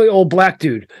 fairly old black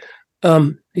dude.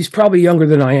 He's probably younger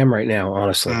than I am right now,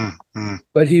 honestly.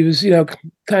 But he was,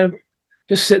 kind of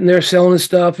just sitting there selling his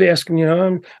stuff, asking,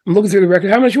 I'm looking through the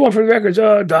records. How much you want for the records?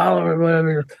 $1 or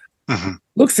whatever.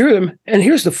 Look through them, and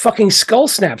here's the fucking Skull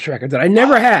Snaps record that I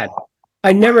never had.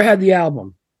 I never had the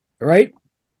album, right?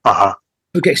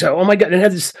 Okay, so oh my god, it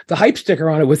had the hype sticker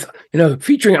on it with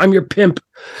featuring "I'm Your Pimp."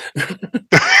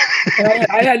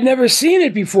 I had never seen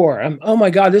it before. Oh my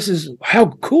god,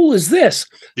 how cool is this?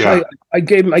 Yeah, so I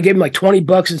gave him like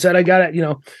 $20 and said I got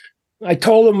it. I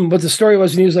told him what the story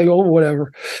was, and he was like, "Oh,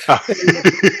 whatever."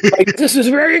 Like, this is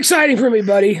very exciting for me,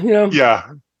 buddy.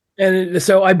 Yeah. And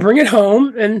so I bring it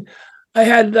home, and I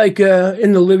had like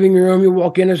in the living room. You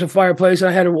walk in, there's a fireplace, and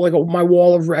I had my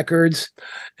wall of records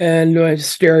and a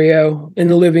stereo in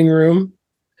the living room.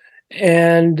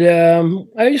 And I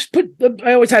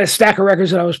always had a stack of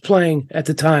records that I was playing at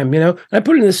the time, and I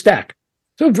put it in the stack.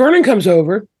 So Vernon comes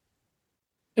over,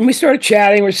 and we started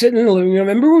chatting. We're sitting in the living room.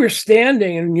 I remember we were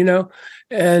standing,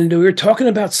 and we were talking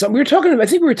about something. I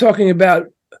think we were talking about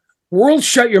 "World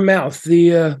Shut Your Mouth,"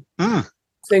 the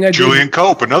thing I did. Julian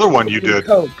Cope, another one you did.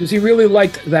 Because he really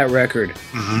liked that record.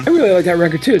 I really like that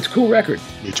record too. It's a cool record.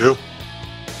 Me too.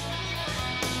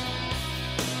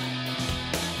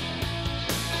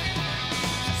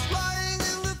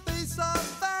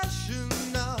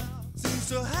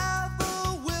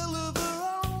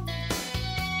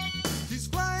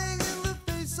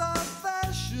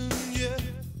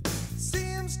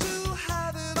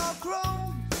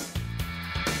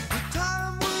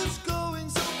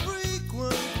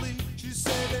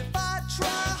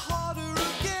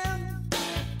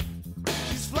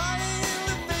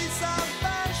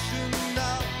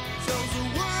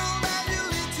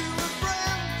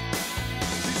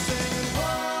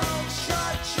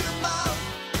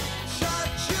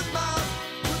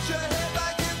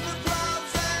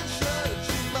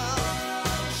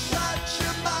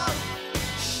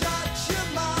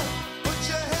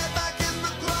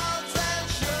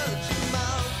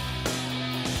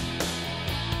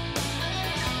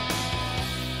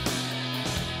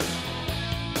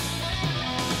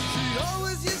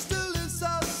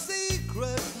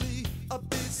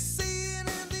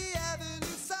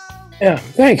 Yeah,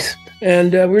 thanks.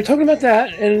 And we were talking about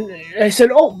that, and I said,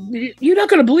 "Oh, you're not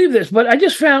going to believe this, but I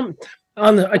just found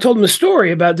I told him the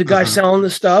story about the guy selling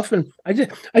the stuff, and I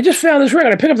just found this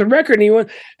record. I picked up the record,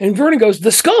 and Vernon goes,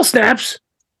 "The Skull Snaps.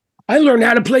 I learned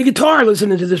how to play guitar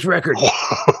listening to this record."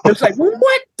 It's like,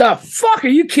 what the fuck? Are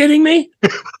you kidding me?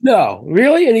 No,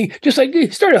 really? And he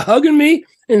started hugging me,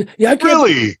 and I can't.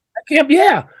 Really? I can't.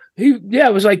 Yeah,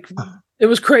 it was like. It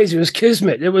was crazy. It was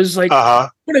kismet. It was like,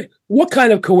 what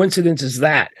kind of coincidence is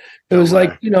that? It was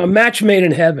like, a match made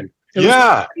in heaven. It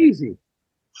was crazy.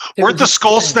 Weren't the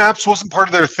skull snaps wasn't part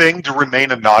of their thing to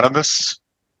remain anonymous?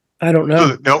 I don't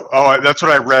know. No. Oh, that's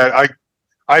what I read.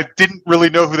 I didn't really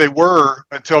know who they were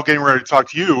until getting ready to talk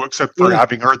to you, except for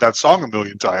having heard that song a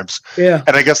million times. Yeah.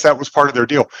 And I guess that was part of their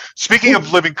deal. Speaking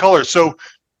of Living Color, so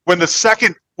when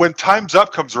Time's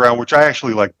Up comes around, which I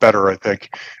actually like better, I think,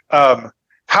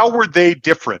 how were they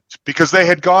different? Because they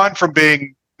had gone from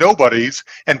being nobodies,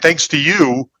 and thanks to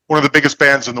you, one of the biggest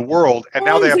bands in the world, and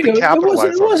now they have to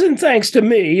capitalize. It wasn't thanks to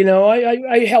me.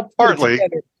 I helped partly.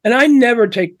 And I never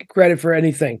take credit for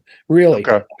anything, really.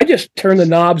 Okay. I just turn the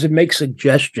knobs and make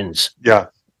suggestions. Yeah.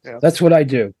 That's what I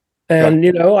do. And,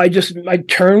 I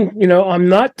turn, I'm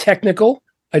not technical.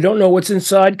 I don't know what's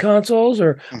inside consoles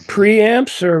or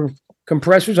preamps or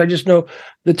compressors. I just know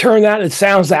to turn that, it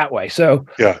sounds that way. So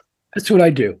that's what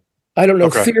I do. I don't know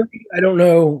theory. I don't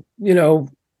know,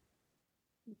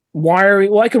 wiring.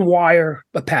 Well, I can wire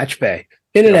a patch bay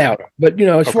in and out. But,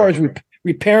 as far as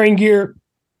repairing gear,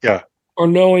 or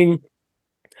knowing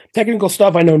technical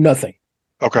stuff, I know nothing.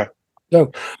 Okay.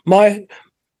 So my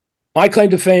claim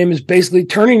to fame is basically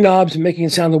turning knobs and making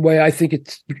it sound the way I think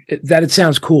that it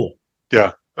sounds cool.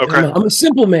 Yeah. Okay. I'm a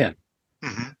simple man.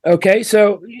 Mm-hmm. Okay.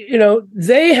 So,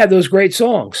 they had those great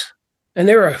songs and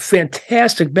they were a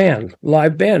fantastic band,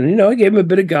 live band. And, I gave them a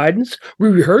bit of guidance. We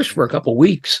rehearsed for a couple of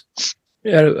weeks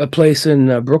at a place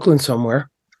in Brooklyn somewhere.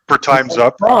 For Time's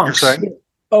Up, Bronx. you're saying?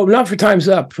 Oh, not for Time's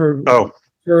Up. For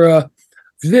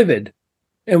Vivid.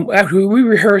 And actually, we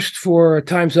rehearsed for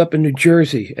Time's Up in New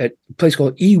Jersey at a place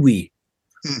called Iwi,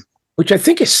 which I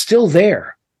think is still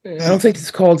there. I don't think it's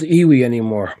called Iwi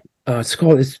anymore. But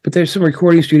there's some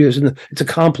recording studios, and it's a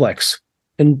complex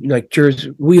in like Jersey,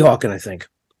 Weehawken, I think.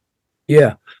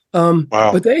 Yeah. Wow.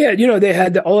 But they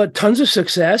had tons of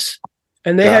success,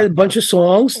 and they had a bunch of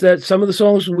songs that some of the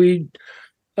songs we,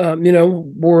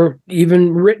 were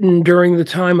even written during the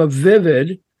time of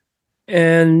Vivid,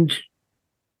 and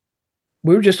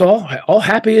we were just all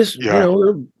happy as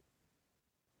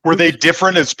Were they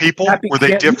different as people? Were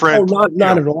they different? No,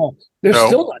 not at all. They're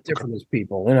still not different as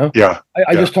people. Yeah.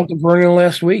 I just talked to Vernon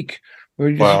last week.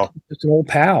 We were just an old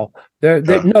pal. They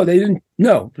didn't.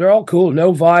 No, they're all cool.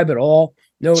 No vibe at all.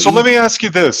 No. So let me ask you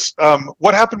this: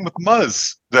 what happened with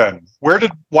Muzz then? Why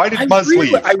did Muzz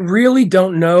leave? I really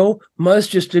don't know. Muzz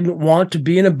just didn't want to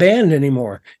be in a band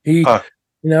anymore. He,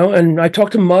 and I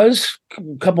talked to Muzz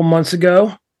a couple months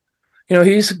ago.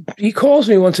 He calls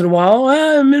me once in a while.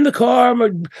 I'm in the car.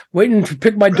 I'm waiting to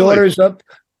pick my daughters up.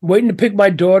 Waiting to pick my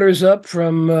daughters up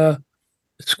from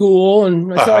school,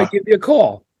 and I thought I'd give you a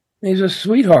call. He's a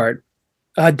sweetheart.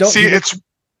 It's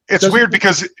weird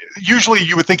because usually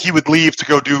you would think he would leave to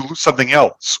go do something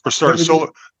else or start a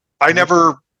solo.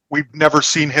 We've never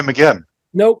seen him again.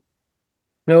 Nope.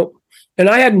 And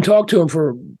I hadn't talked to him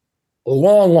for a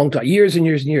long, long time, years and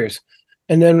years and years.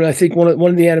 And then I think one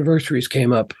of the anniversaries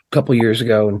came up a couple of years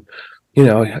ago, and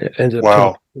I ended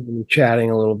up chatting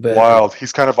a little bit. Wild.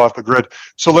 He's kind of off the grid.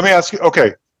 So let me ask you.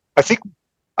 Okay,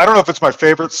 I don't know if it's my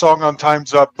favorite song on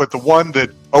Time's Up, but the one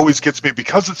that always gets me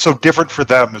because it's so different for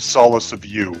them is "Solace of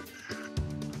You."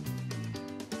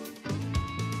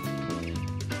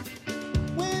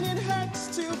 When it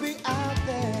hurts to be out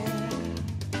there,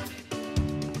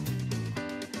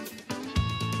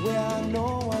 where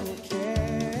no one will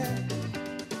care,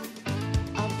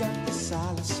 I've got the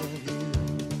solace of you.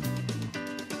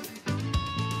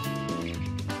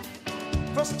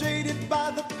 Frustrated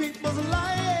by the people's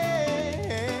lying,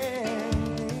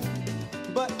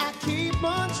 but I keep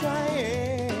on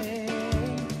trying.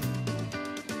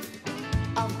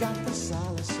 I've got the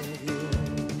solace of you.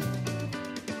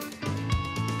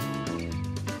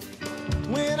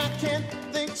 When I can't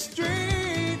think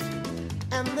straight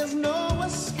and there's no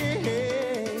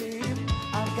escape,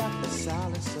 I've got the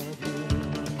solace of you.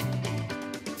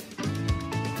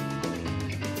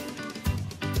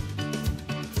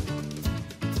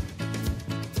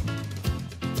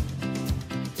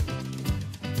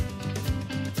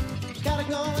 Gotta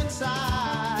go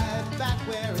inside, back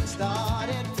where it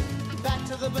started, back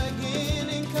to the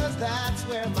beginning, 'cause that's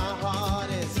where my heart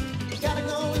is. Gotta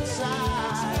go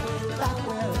inside, back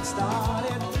where it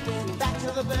started, back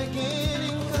to the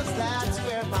beginning, 'cause that's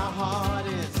where my heart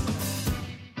is.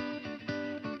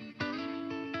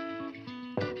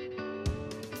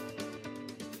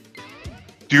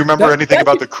 Do you remember anything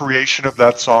about the creation of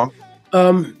that song?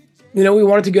 We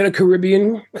wanted to get a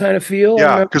Caribbean kind of feel.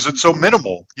 Yeah, because it's so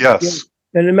minimal. Yes. Yeah.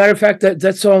 And as a matter of fact,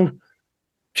 that song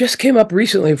just came up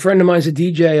recently. A friend of mine's a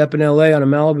DJ up in LA on a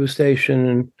Malibu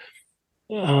station,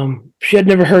 she had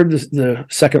never heard the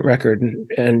second record,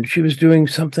 and she was doing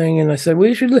something, and I said, well,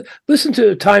 you should listen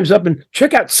to Time's Up and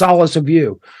check out Solace of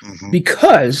You,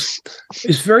 because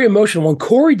it's very emotional. When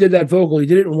Corey did that vocal, he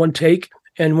did it in one take,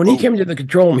 and when he came into the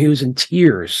control room, he was in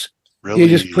tears. Really? He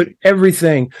just put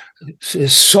everything,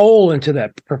 his soul into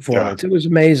that performance. It was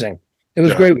amazing. It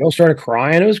was great. We all started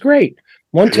crying. It was great.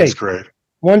 One take. Great.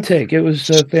 One take. It was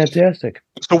fantastic.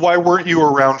 So why weren't you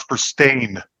around for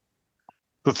Stain,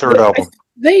 the third album?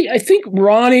 I think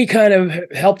Ronnie kind of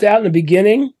helped out in the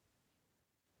beginning,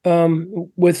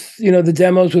 with the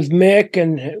demos with Mick,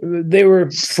 and they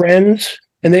were friends.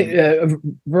 And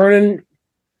Vernon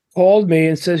called me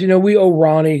and says, we owe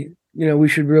Ronnie. We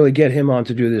should really get him on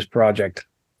to do this project.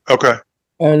 Okay.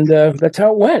 And that's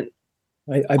how it went.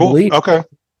 I believe. Okay.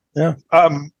 Yeah.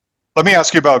 Let me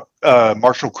ask you about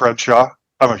Marshall Crenshaw.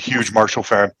 I'm a huge Marshall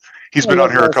fan. He's been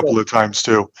on here a couple of times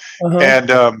too.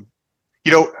 And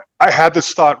I had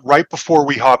this thought right before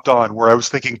we hopped on, where I was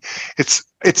thinking, it's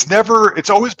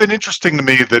always been interesting to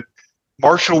me that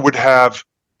Marshall would have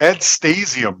Ed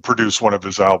Stasium produce one of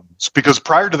his albums, because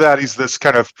prior to that, he's this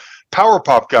kind of power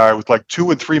pop guy with like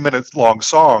 2 and 3 minutes long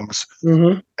songs.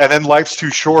 And then Life's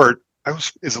Too Short.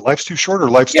 Is it Life's Too Short or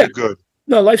Life's Too Good?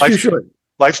 No, Life's Too Short.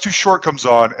 Life's Too Short comes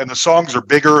on, and the songs are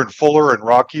bigger and fuller and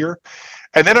rockier.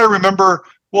 And then I remember,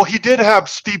 well, he did have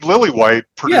Steve Lillywhite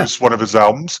produce one of his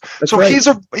albums. That's so right. he's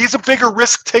a bigger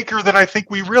risk taker than I think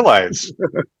we realize.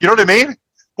 You know what I mean?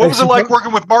 What was it like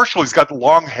working with Marshall? He's got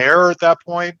long hair at that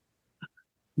point.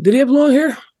 Did he have long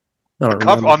hair?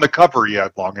 On the cover, he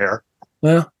had long hair.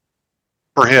 Well,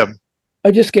 for him.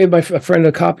 I just gave my friend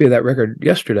a copy of that record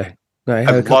yesterday. I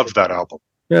love that album.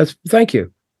 Yes, thank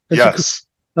you. Yes.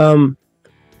 Don't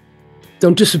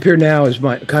Disappear Now is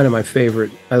my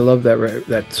favorite. I love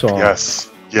that song. Yes.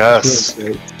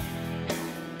 Really great.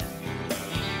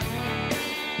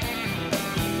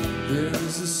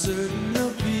 There's a certain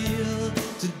appeal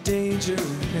to danger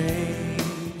and pain.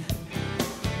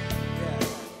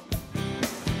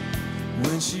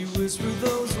 When she whispered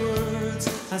those words,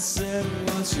 I said,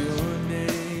 what's your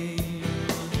name?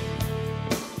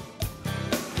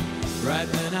 Right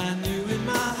then I knew in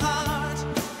my heart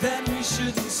that we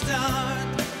shouldn't start,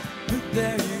 but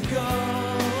there you go.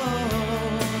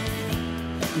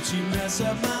 But you mess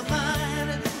up my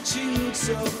mind, she looks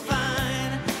so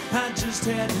fine, I just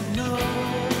had to know.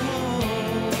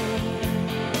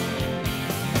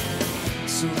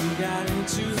 So we got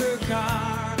into her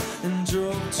car and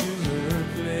drove to her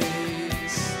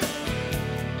place.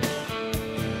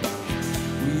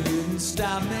 We didn't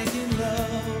stop making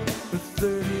love for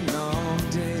 30 long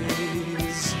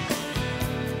days,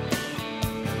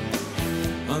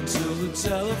 until the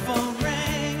telephone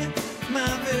rang, my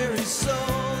very soul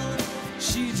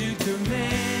she did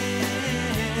command,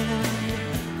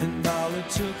 and all it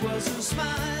took was a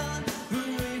smile, the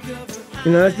wink of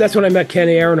her eyes. That's when I met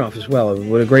Kenny Aronoff as well.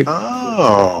 What a great!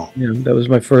 That was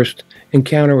my first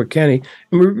encounter with Kenny,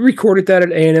 and we recorded that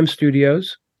at A&M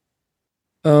Studios.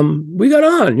 We got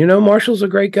on. Marshall's a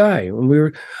great guy.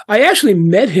 I actually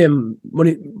met him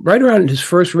right around his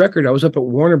first record. I was up at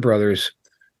Warner Brothers,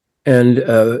 and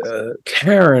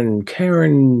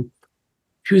Karen,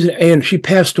 she was and she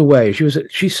passed away.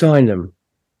 She signed him.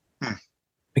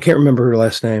 I can't remember her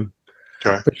last name.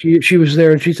 Okay. But she was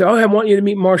there, and she said, "Oh, I want you to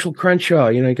meet Marshall Crenshaw.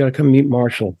 You got to come meet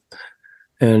Marshall."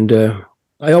 And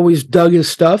I always dug his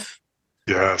stuff.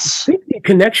 Yes. I think the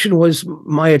connection was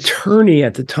my attorney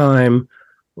at the time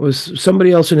was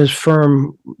somebody else in his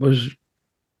firm was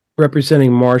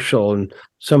representing Marshall, and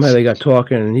somehow they got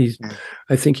talking, and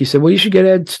I think he said, well, you should get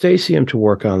Ed Stasium to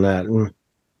work on that. And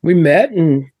we met,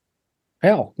 and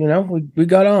hell, we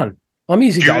got on. I'm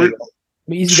easy guy.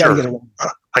 I'm easy guy to get along.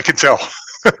 I can tell.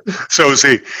 So is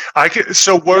he.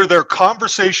 So were there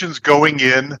conversations going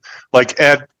in like,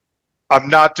 Ed, I'm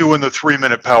not doing the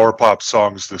 3-minute power pop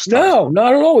songs this time? No,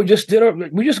 not at all. We just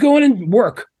go in and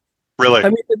work. Really? I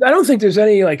mean, I don't think there's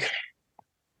any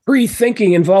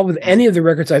pre-thinking involved with any of the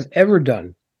records I've ever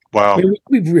done. Wow. I mean,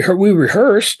 we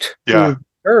rehearsed. Yeah.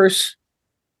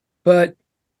 But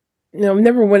we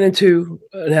never went into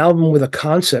an album with a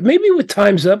concept. Maybe with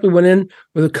Time's Up, we went in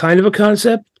with a kind of a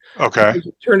concept. Okay.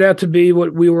 It turned out to be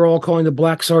what we were all calling the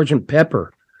Black Sergeant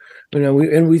Pepper. We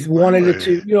wanted it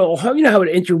to, how it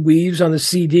interweaves on the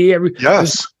CD.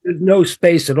 Yes. There's no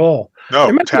space at all.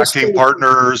 No, Tacking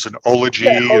Partners and Ology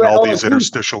and all these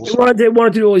interstitials. They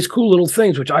wanted to do all these cool little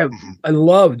things, which I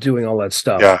love doing all that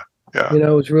stuff. Yeah.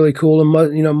 It's really cool. And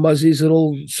Muzzy's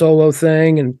little solo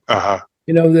thing, and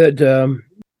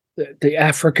the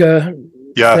Africa.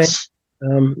 Yes.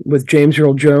 with James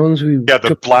Earl Jones. We Yeah,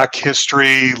 the Black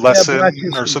History lesson Black or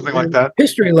History. something like that.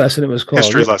 History lesson, it was called.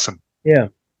 History lesson. Yeah.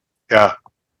 Yeah.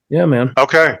 Yeah, man.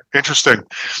 Okay. Interesting.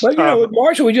 But with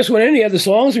Marshall, we just went in. He had the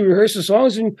songs. We rehearsed the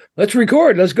songs, and let's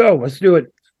record. Let's go. Let's do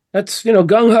it. That's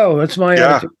gung ho. That's my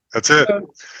attitude. That's it.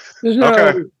 There's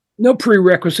no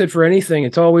prerequisite for anything.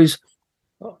 It's always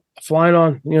flying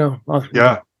on.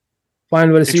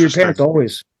 Flying by the seat of your pants.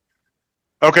 Always.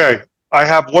 Okay. I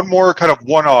have one more kind of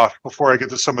one-off before I get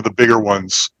to some of the bigger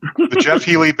ones. The Jeff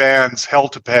Healey Band's "Hell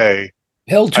to Pay."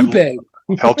 Hell to Pay.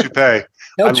 Hell to Pay.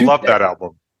 I love that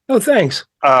album. Oh, thanks.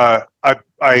 I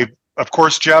of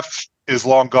course, Jeff is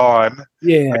long gone.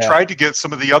 Yeah. I tried to get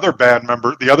some of the other band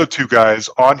members, the other two guys,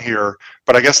 on here,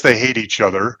 but I guess they hate each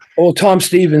other. Oh, Tom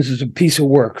Stevens is a piece of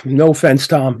work. No offense,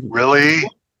 Tom. Really?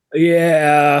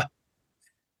 Yeah.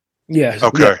 Yeah.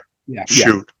 Okay. Yeah.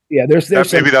 Shoot. Yeah. There's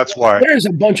maybe that's why. There's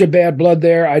a bunch of bad blood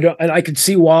there. I could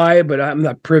see why, but I'm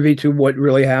not privy to what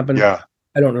really happened. Yeah.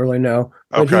 I don't really know.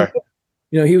 But okay.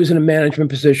 He was in a management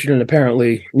position and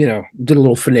apparently, did a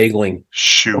little finagling.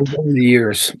 Shoot. Over the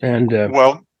years. And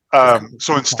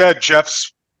so instead,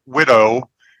 Jeff's widow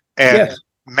and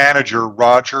manager,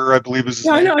 Roger, I believe is his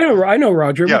name. I know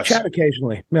Roger. Yes. We chat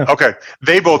occasionally. Yeah. Okay.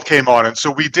 They both came on, and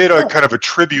so we did a kind of a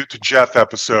tribute to Jeff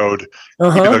episode,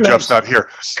 even though Jeff's not here.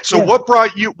 So what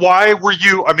brought you, why were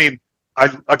you,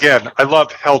 I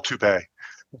love Hell to Pay.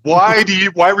 Why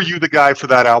were you the guy for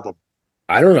that album?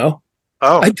 I don't know.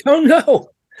 Oh. I don't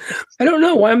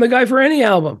know why I'm the guy for any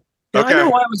album. I know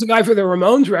why I was the guy for the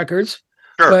Ramones records,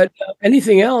 but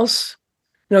anything else,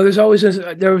 there's always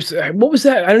what was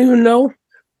that? I don't even know.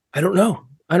 I don't know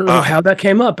how that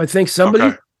came up. I think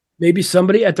maybe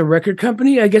somebody at the record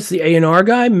company, I guess the A&R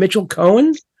guy, Mitchell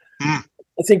Cohen. I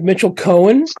think Mitchell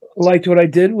Cohen liked what I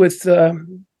did with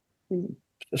some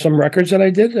records that I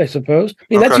did, I suppose.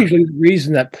 That's usually the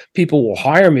reason that people will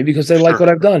hire me, because they like what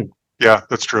I've done. Yeah,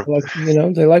 that's true.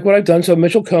 They like what I've done. So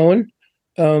Mitchell Cohen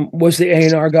was the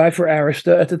A&R guy for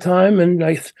Arista at the time, and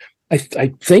I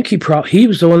think he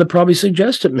was the one that probably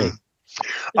suggested me.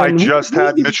 I just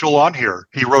had Mitchell on here.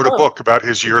 He wrote a book about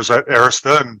his years at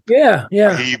Arista, and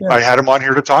I had him on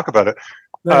here to talk about it.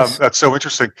 Nice. That's so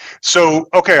interesting. So,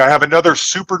 okay, I have another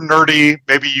super nerdy,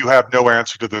 maybe you have no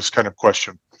answer to this kind of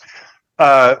question.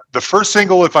 The first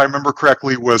single, if I remember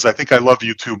correctly, was "I Think I Love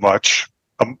You Too Much."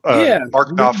 Mark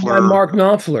Knopfler. Mark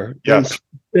Knopfler. Yes.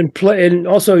 And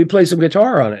also he plays some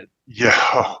guitar on it.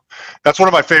 Yeah. That's one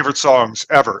of my favorite songs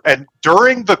ever. And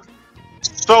during the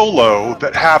solo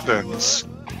that happens,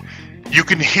 you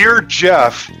can hear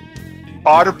Jeff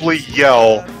audibly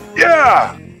yell,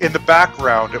 "Yeah!" in the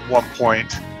background at one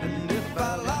point. And if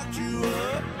I locked you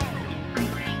up,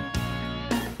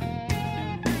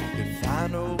 you'd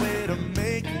find a way to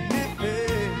make me pay.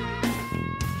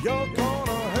 You're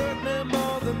gonna hurt me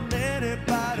more than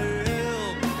anybody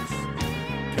else,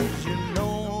 'cause you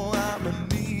know I'm an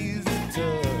easy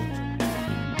touch.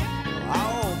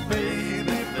 Oh,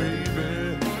 baby,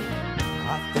 baby,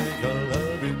 I think I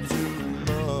love you too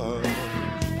much.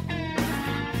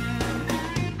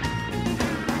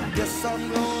 Guess I'm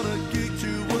gonna get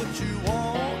you what you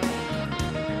want,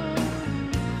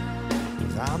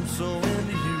 'cause I'm so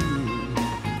into you.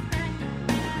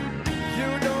 You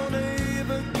don't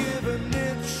even give an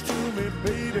inch to me,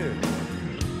 baby,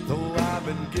 though I've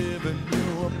been giving you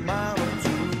a mile or two.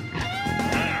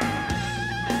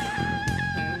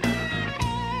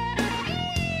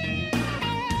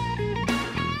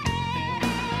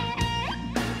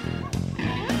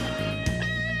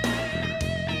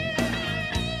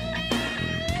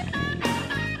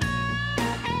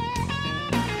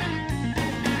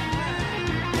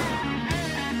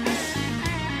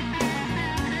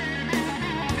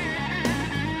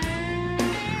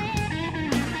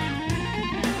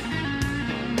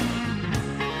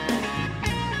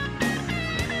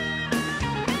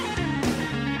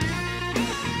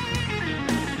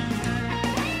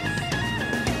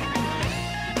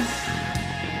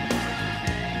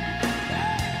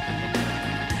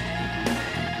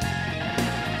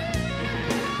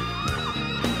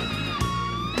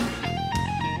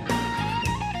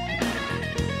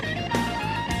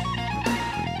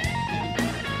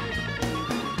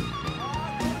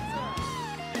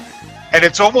 And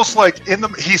it's almost like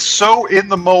he's so in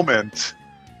the moment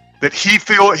that he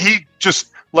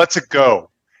just lets it go.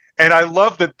 And I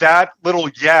love that little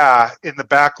in the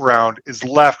background is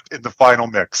left in the final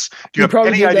mix. Do you have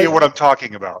any idea what I'm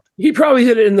talking about? He probably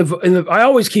did it in the. I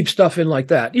always keep stuff in like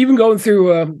that. Even going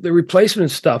through the replacement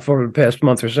stuff over the past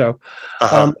month or so,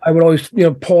 I would always,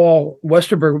 Paul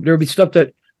Westerberg, there would be stuff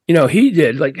that he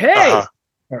did, like, hey,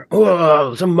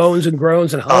 or, some moans and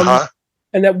groans and hums.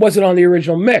 and that wasn't on the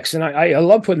original mix. And I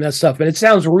love putting that stuff in. It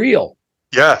sounds real.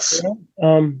 Yes. You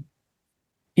know?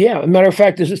 Yeah. As a matter of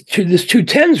fact, this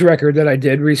 210s record that I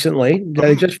did recently that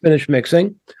I just finished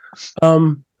mixing.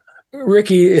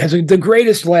 Ricky has the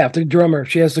greatest laugh. The drummer,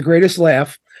 she has the greatest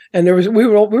laugh. And we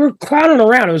were clowning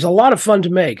around. It was a lot of fun to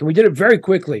make, and we did it very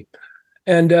quickly.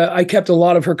 And I kept a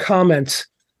lot of her comments,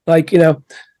 like, you know,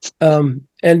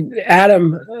 and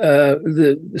Adam,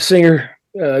 the singer,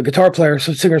 guitar player,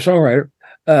 singer songwriter,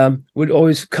 would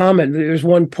always comment. There's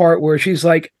one part where she's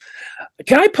like,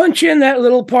 "Can I punch in that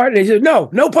little part?" And he said, "No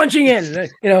punching in."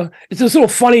 You know, it's this little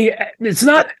funny. It's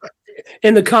not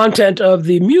in the content of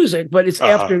the music, but it's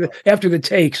after the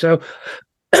take. So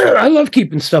I love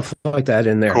keeping stuff like that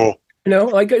in there. Cool. You know,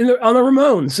 like on the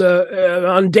Ramones,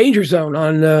 on Danger Zone,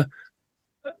 on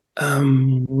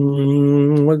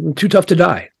Too Tough to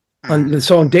Die, on the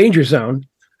song Danger Zone.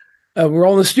 We're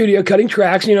all in the studio cutting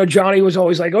tracks. You know, Johnny was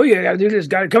always like, "Oh, yeah, gotta do this,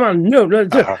 guy. Come on, no."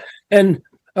 And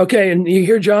okay, and you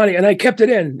hear Johnny, and I kept it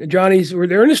in.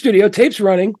 They're in the studio, tape's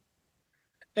running,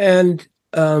 and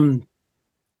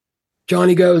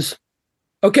Johnny goes,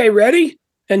 "Okay, ready?"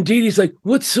 And Dee Dee's like,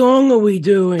 "What song are we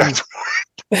doing?"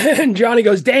 And Johnny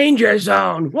goes, "Danger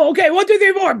Zone." Well, okay, 1, 2,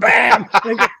 3, 4, bam.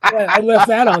 I left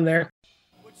that on there.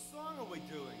 Which song are we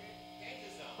doing?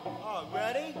 Danger Zone. Oh,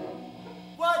 ready?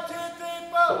 1, 2, 3,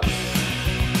 4.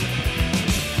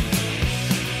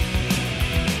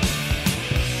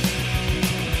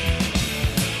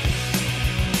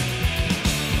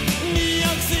 New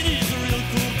York City is a real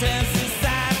cool town.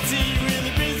 Society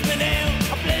really brings me down.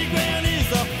 A playground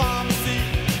is a pharmacy.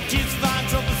 Kids find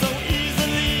trouble so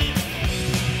easily.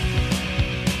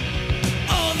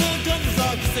 All the guns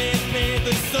are cassette made.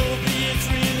 The Soviets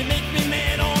really make me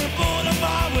mad. On the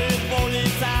boulevard with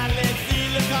bullets, I let's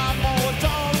see the car for a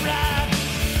tall ride.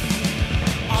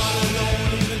 All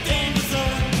alone in the danger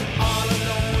zone. All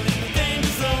alone in the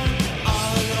danger zone.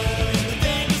 All alone in the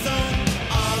danger zone.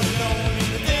 All alone in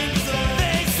the danger zone.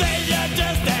 They say you're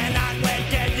just an awkward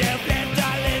kid. You flip,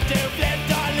 darling.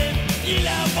 You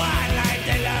love wine like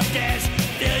they love cash.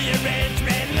 Feel your rage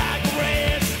red like a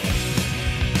rash.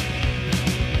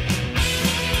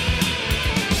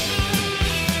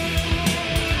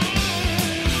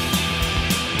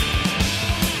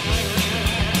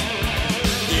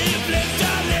 You flip,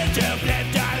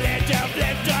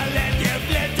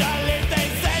 darling. They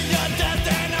say you're just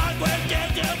an awkward kid.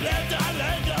 You flip, darling.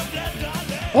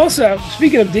 Also,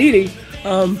 speaking of Dee Dee,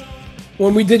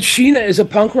 when we did Sheena is a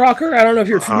punk rocker, I don't know if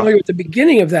you're familiar with the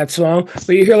beginning of that song,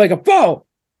 but you hear like a "whoa,"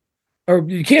 or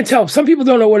you can't tell. Some people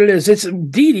don't know what it is. It's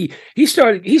Dee Dee. He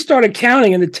started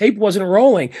counting, and the tape wasn't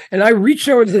rolling. And I reached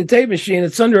over to the tape machine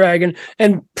at Sundragon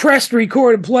and pressed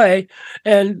record and play,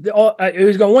 and it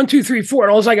was going 1, 2, 3, 4,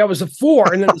 and all I got was a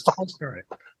 4, and then the song started.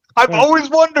 I've always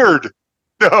wondered.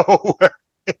 No way.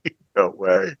 No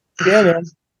way. Yeah, man.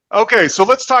 Okay, so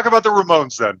let's talk about the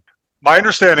Ramones then. My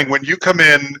understanding, when you come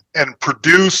in and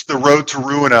produce the Road to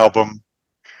Ruin album,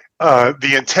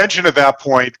 the intention at that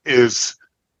point is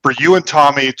for you and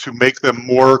Tommy to make them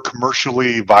more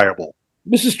commercially viable.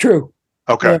 This is true.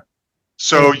 Okay. Yeah.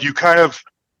 So you kind of,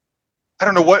 I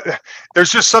don't know what,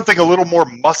 there's just something a little more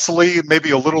muscly,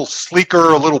 maybe a little sleeker,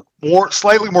 a little more,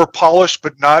 slightly more polished,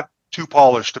 but not too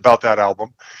polished about that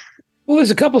album. Well,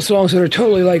 there's a couple songs that are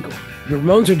totally like the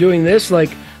Ramones are doing this, like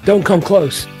 "Don't Come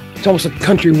Close." It's almost a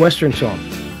country western song.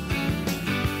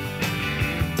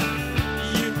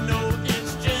 You know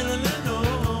it's gentlemen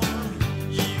on.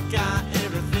 You got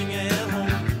everything at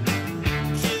home.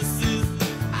 Kisses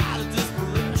out of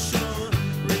desperation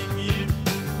bring you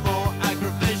more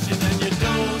aggravation, and you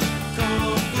don't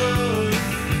come close.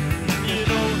 You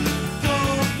don't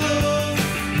come close.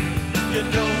 You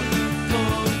don't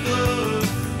come close.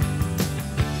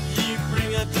 You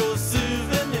bring out your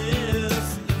souvenirs,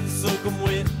 soak 'em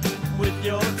wet with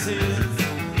your tears.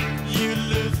 You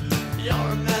lose your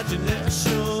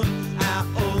imagination out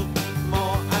of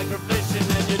more aggravation,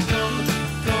 and you don't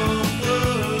come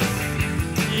close.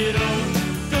 You don't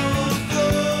come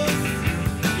close.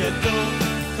 You don't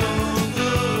come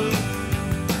close.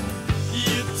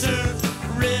 You turn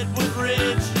red with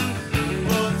rage,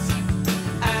 but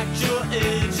at your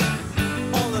age,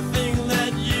 only thing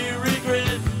that you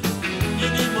regret, you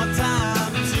need more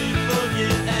time to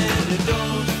forget, and you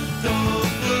don't come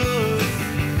close.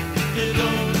 You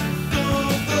don't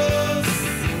come close.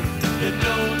 You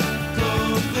don't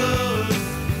come close.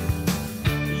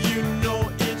 You know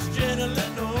it's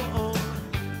gentlemen on.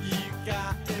 You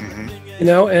got everything. You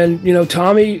know, and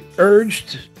Tommy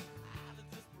urged.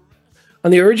 On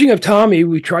the urging of Tommy,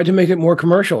 we tried to make it more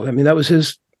commercial. I mean, that was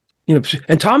his,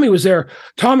 and Tommy was there.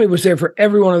 Tommy was there for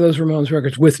every one of those Ramones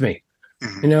records with me.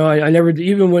 You know, I never,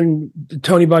 even when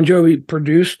Tony Bon Jovi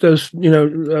produced those,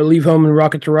 Leave Home and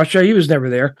Rocket to Russia, he was never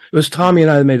there. It was Tommy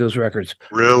and I that made those records.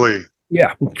 Really?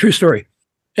 Yeah, true story.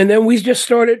 And then we just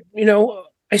started,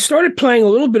 I started playing a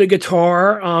little bit of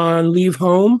guitar on Leave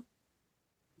Home,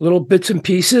 little bits and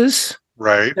pieces.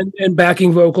 Right. And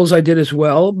backing vocals I did as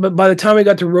well. But by the time I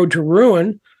got to Road to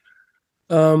Ruin,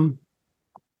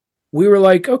 we were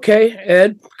like, okay,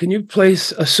 Ed, can you play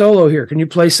a solo here? Can you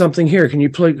play something here? Can you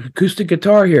play acoustic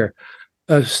guitar here?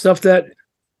 Stuff that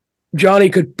Johnny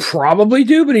could probably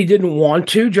do, but he didn't want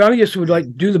to. Johnny just would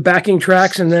like do the backing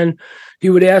tracks, and then he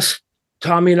would ask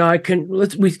Tommy and I,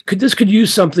 could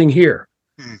use something here.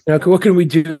 What can we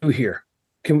do here?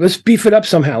 Let's beef it up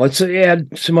somehow. Let's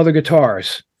add some other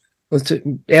guitars. Let's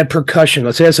add percussion.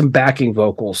 Let's add some backing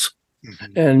vocals.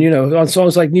 And, on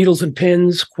songs like Needles and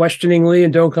Pins, Questioningly,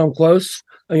 and Don't Come Close,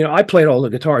 I played all the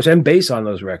guitars and bass on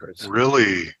those records.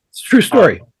 Really? It's a true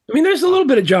story. I mean, there's a little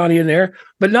bit of Johnny in there,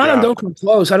 but not on Don't Come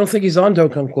Close. I don't think he's on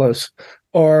Don't Come Close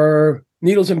or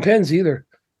Needles and Pins either.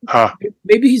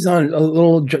 Maybe he's on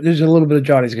there's a little bit of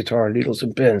Johnny's guitar on Needles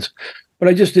and Pins. But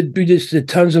we just did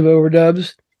tons of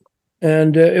overdubs.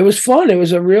 And it was fun. It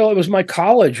was my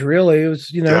college, really. It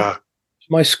was,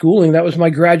 my schooling. That was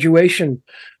my graduation.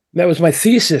 That was my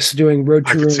thesis, doing Road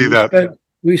to Ruin. I can see that.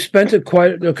 We spent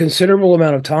quite a considerable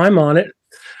amount of time on it,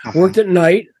 worked at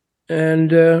night, and,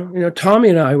 Tommy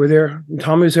and I were there.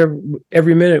 Tommy was there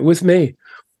every minute with me.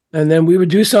 And then we would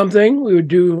do something. We would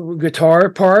do guitar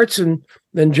parts, and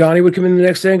then Johnny would come in the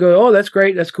next day and go, oh, that's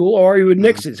great. That's cool. Or he would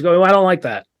nix it. Go, I don't like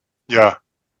that. Yeah.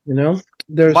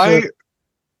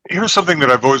 Here's something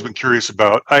that I've always been curious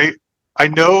about. I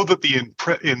know that the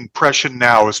impression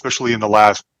now, especially in the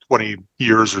last 20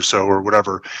 years or so or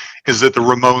whatever, is that the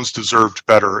Ramones deserved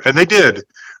better. And they did.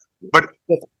 But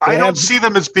I don't see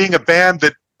them as being a band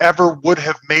that ever would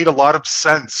have made a lot of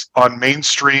sense on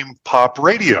mainstream pop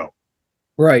radio.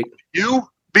 Right.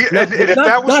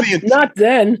 Not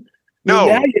then.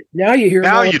 No. Now you hear.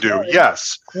 Now you do.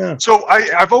 Yes. Yeah. So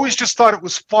I've always just thought it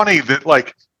was funny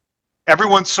that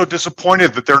everyone's so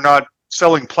disappointed that they're not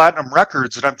selling platinum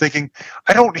records, and I'm thinking,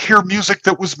 I don't hear music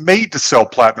that was made to sell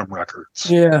platinum records.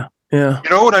 Yeah. You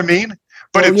know what I mean?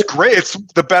 But it's great. It's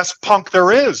the best punk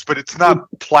there is, but it's not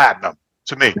platinum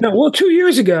to me. No, well, 2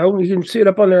 years ago, you can see it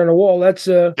up on there on the wall. That's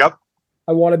Yep.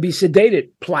 I Want to Be Sedated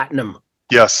platinum.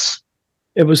 Yes.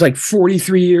 It was like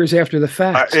 43 years after the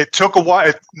fact. It took a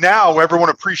while. Now everyone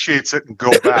appreciates it and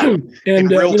go back. And, in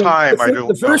real time,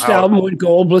 the first album went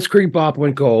gold. Blitzkrieg Bop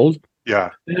went gold.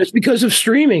 Yeah. And it's because of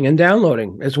streaming and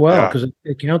downloading as well, because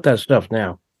they count that stuff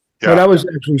now. Yeah. But I was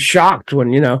actually shocked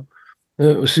when,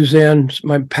 Suzanne,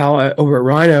 my pal over at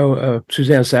Rhino,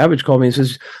 Suzanne Savage, called me and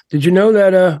says, did you know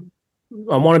that I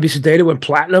Want to Be Sedated went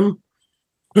platinum?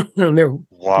 And they're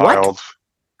wild. What?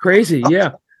 Crazy,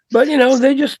 yeah. But,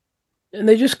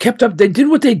 they just kept up. They did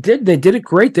what they did. They did it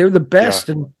great. They were the best.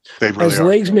 Yeah, and they really as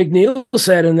Legs McNeil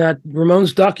said in that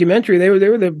Ramones documentary, they were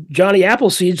the Johnny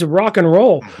Appleseeds of rock and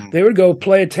roll. Mm-hmm. They would go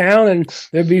play a town, and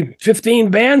there'd be 15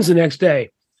 bands the next day.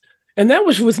 And that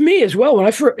was with me as well. When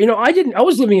I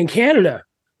was living in Canada,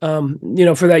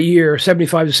 for that year,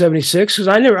 75 to 76, because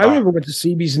I never went to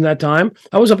CB's in that time.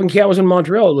 I was in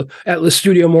Montreal at Le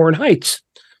Studio Morin Heights.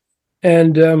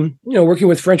 And, working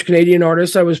with French-Canadian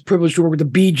artists, I was privileged to work with the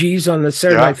Bee Gees on the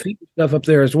Saturday Night Fever stuff up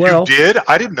there as well. You did?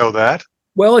 I didn't know that.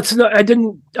 Well,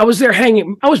 I was there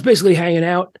I was basically hanging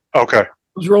out. Okay. I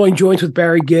was rolling joints with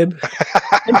Barry Gibb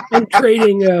and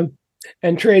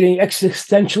trading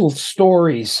existential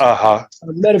stories.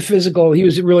 Metaphysical. He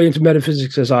was really into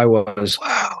metaphysics as I was.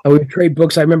 Wow. I would trade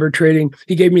books. I remember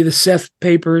he gave me the Seth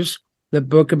Papers, the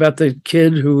book about the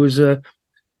kid who was, the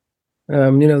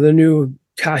new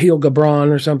Kahil Gibran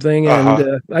or something,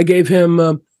 and I gave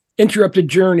him Interrupted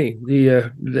Journey,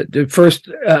 the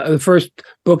first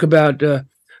book about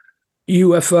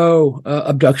UFO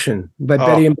abduction by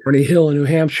Betty and Barney Hill in New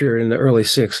Hampshire in the early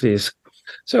 60s.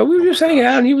 So we were just hanging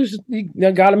out, and he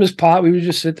got him his pot. We would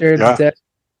just sit there.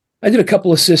 I did a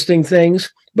couple assisting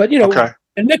things, but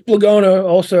and Nick Blagona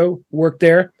also worked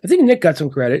there. I think Nick got some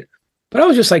credit, but I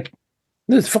was just like,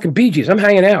 this is fucking Bee Gees. I'm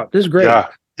hanging out. This is great.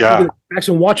 Yeah.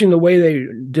 And watching the way they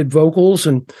did vocals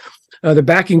and the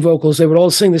backing vocals, they would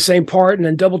all sing the same part and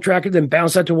then double track it, then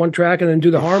bounce that to one track and then do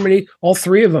the harmony. All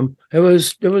three of them. It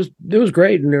was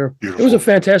great, and it was a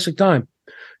fantastic time.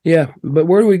 Yeah, but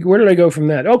where did I go from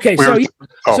that? Okay,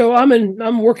 so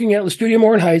I'm working at the Studio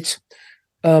Morin Heights.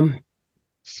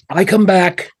 I come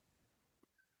back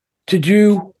to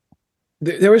do.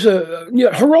 There was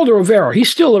Geraldo Rivera. He's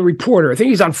still a reporter. I think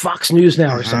he's on Fox News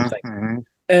now or something. Mm-hmm.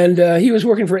 And he was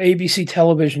working for ABC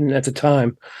Television at the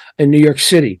time in New York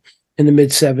City. in the mid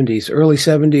 70s, early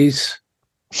 70s,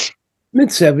 mid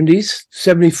 70s,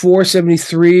 74,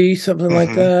 73, something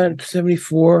like that,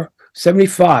 74,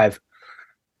 75.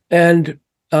 And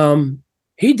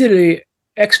he did a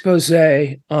expose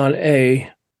on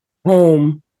a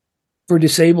home for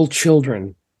disabled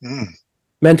children,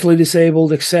 mentally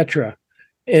disabled, etc.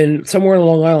 And somewhere in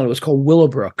Long Island, it was called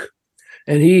Willowbrook.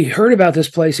 And he heard about this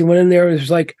place. He went in there. There's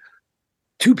like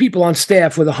 2 people on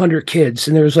staff with 100 kids,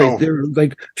 and there was like they were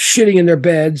like shitting in their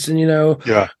beds, and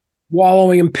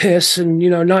wallowing in piss, and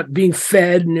not being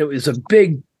fed, and it was a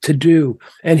big to do.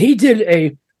 And he did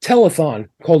a telethon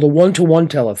called a 1-to-1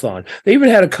 telethon. They even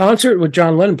had a concert with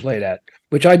John Lennon played at,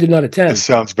 which I did not attend. It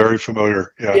sounds very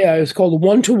familiar. Yeah, it was called a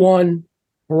 1-to-1.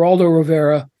 Geraldo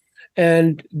Rivera,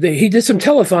 and he did some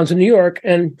telethons in New York,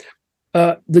 and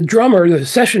the drummer,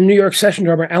 the New York session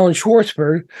drummer, Alan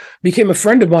Schwartzberg, became a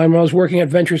friend of mine when I was working at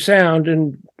Venture Sound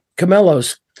and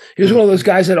Camellos. He was one of those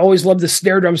guys that always loved the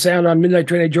snare drum sound on Midnight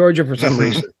Train to Georgia for some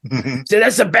reason. So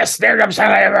that's the best snare drum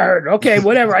sound I ever heard. Okay,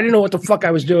 whatever. I didn't know what the fuck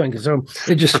I was doing, so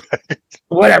it just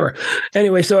whatever.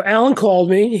 Anyway, so Alan called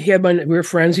me. We were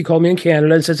friends. He called me in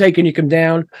Canada and says, "Hey, can you come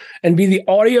down and be the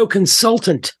audio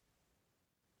consultant?"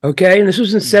 Okay, and this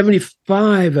was in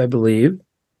 75, I believe.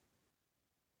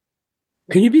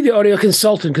 Can you be the audio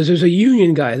consultant? Because there's a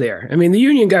union guy there. I mean, the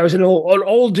union guy was an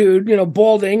old dude,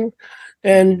 balding,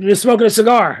 and just smoking a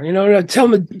cigar.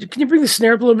 Tell him, can you bring the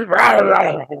snare up a little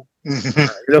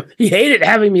bit? He hated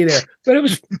having me there, but it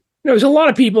was. There was a lot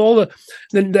of people.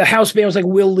 The house band was like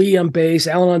Will Lee on bass,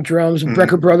 Alan on drums,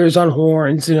 Brecker Brothers on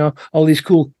horns. All these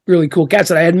really cool cats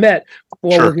that I had met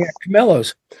while working at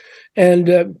Camellos.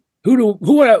 And who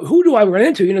do I run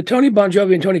into? Tony Bon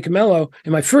Jovi and Tony Camello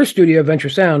in my first studio, Venture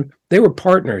Sound, they were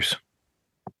partners.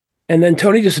 And then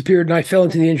Tony disappeared, and I fell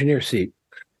into the engineer seat.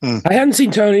 I hadn't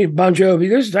seen Tony Bon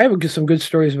Jovi. I have some good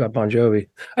stories about Bon Jovi.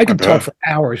 I could talk for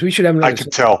hours. We should have another. I can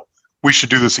tell. We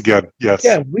should do this again. Yes.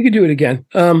 Yeah, we could do it again.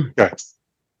 Okay.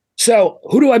 So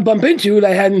who do I bump into that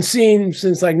I hadn't seen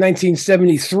since like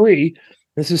 1973?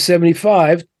 This is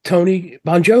 75. Tony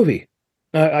Bon Jovi.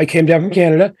 I came down from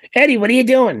Canada. Eddie, what are you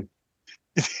doing?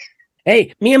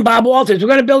 Hey, me and Bob Walters, we're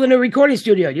going to build a new recording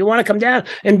studio. You want to come down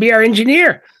and be our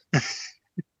engineer?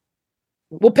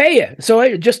 We'll pay you. So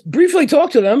I just briefly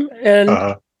talked to them, and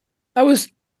I was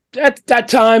at that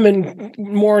time in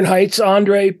Warren Heights.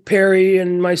 Andre Perry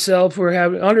and myself were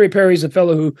having. Andre Perry's the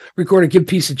fellow who recorded "Give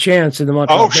Peace a Chance" in the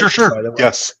Montreal. Oh, sure,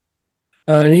 yes.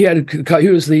 And he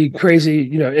was the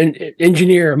crazy,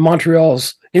 engineer of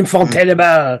Montreal's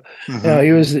Infanterie.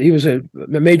 He was a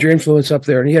major influence up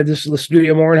there, and he had this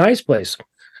studio Warren Heights place.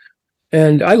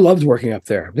 And I loved working up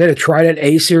there. They had a Trident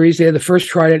A series. They had the first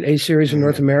Trident A series in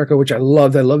North America, which I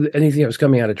loved. I loved anything that was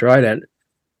coming out of Trident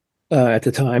at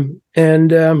the time.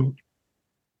 And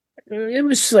it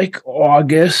was like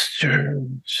August. I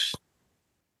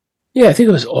think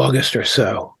it was August or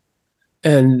so.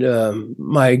 And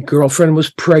my girlfriend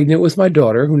was pregnant with my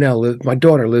daughter, my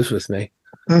daughter lives with me.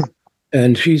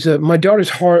 And she's my daughter's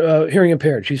hearing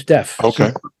impaired. She's deaf.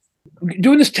 Okay. So,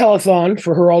 doing this telethon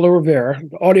for Geraldo Rivera,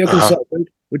 audio consultant,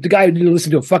 with the guy who didn't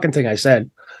listen to a fucking thing I said.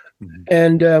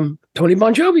 And Tony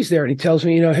Bon Jovi's there, and he tells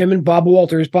me, him and Bob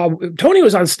Walters. Tony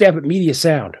was on staff at Media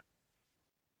Sound,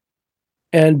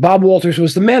 and Bob Walters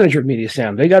was the manager of Media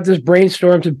Sound. They got this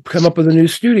brainstorm to come up with a new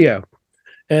studio,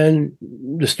 and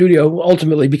the studio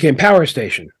ultimately became Power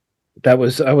Station. I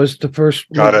was the first.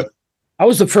 Got it. I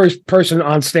was the first person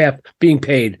on staff being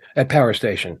paid at Power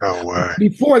Station. No way.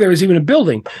 Before there was even a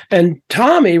building. And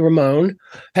Tommy Ramone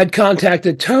had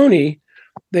contacted Tony.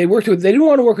 They didn't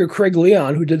want to work with Craig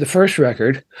Leon, who did the first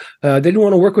record. They didn't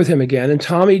want to work with him again. And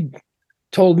Tommy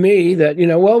told me that,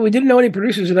 we didn't know any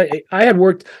producers. And I had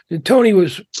worked, Tony Bon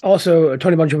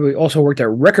Jovi also worked at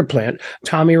Record Plant.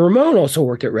 Tommy Ramone also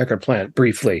worked at Record Plant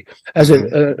briefly as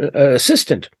an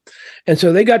assistant. And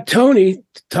so they got Tommy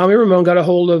Ramone got a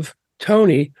hold of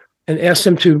Tony and asked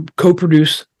him to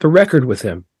co-produce the record with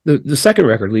him, the second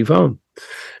record, Leave Home.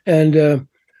 And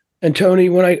Tony,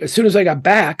 as soon as I got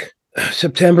back,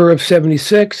 September of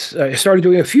 76, I started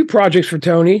doing a few projects for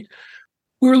Tony.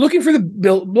 We were looking for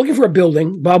a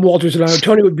building. Bob Walters and I.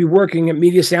 Tony would be working at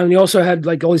Media Sound. And he also had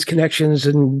like all these connections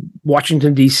in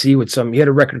Washington D.C. with he had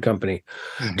a record company,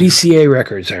 DCA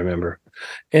Records, I remember.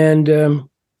 And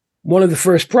one of the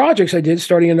first projects I did,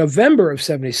 starting in November of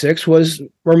 76, was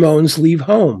Ramones' Leave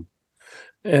Home.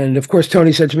 And of course,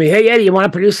 Tony said to me, "Hey, Eddie, you want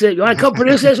to produce it? You want to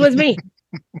co-produce this with me?"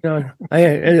 And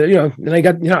I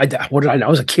got, what did I know? I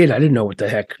was a kid. I didn't know what the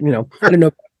heck, I didn't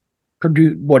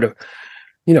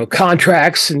know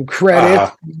contracts and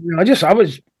credit. I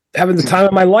was having the time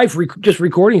of my life just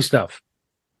recording stuff.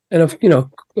 And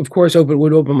of course,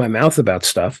 would open my mouth about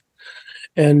stuff.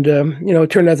 And, it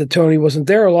turned out that Tony wasn't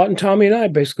there a lot, and Tommy and I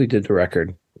basically did the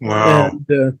record. Wow.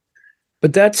 And,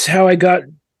 but that's how I got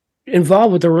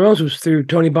involved with the Ramones, was through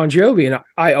Tony Bon Jovi, and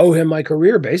I owe him my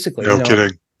career, basically. No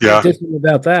kidding. Yeah.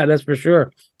 About that, that's for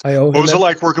sure. I owe him. What was it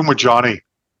like working with Johnny?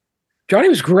 Johnny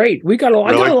was great. I got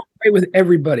along great with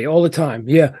everybody all the time.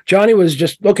 Yeah. Johnny was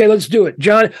just, okay, let's do it.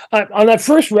 John, on that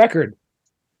first record,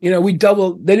 we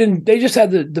they just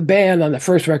had the band on the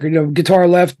first record, guitar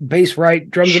left, bass right,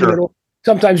 drums in the middle.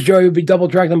 Sometimes Joey would be double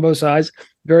tracked on both sides.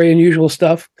 Very unusual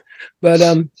stuff. But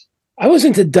I was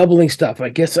into doubling stuff. I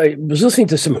guess I was listening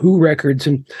to some Who records,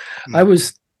 and I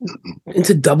was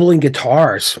into doubling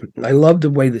guitars. I loved the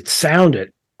way that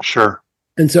sounded. Sure.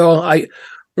 And so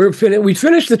we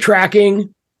finished the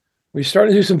tracking. We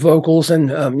started to do some vocals,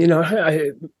 and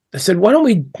I said, why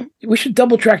don't we should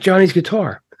double track Johnny's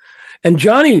guitar. And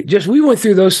Johnny, we went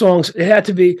through those songs. It had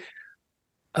to be,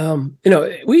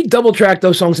 we double tracked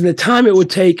those songs in the time it would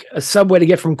take a subway to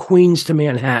get from Queens to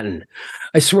Manhattan.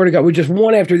 I swear to God, we just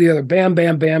one after the other, bam,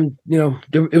 bam, bam,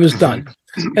 it was done.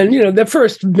 And, the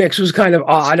first mix was kind of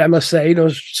odd, I must say,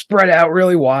 spread out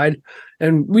really wide.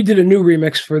 And we did a new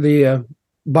remix for the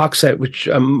box set, which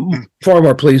I'm far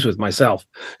more pleased with myself.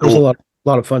 It was a lot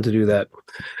of fun to do that.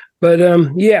 But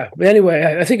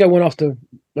anyway, I think I went off the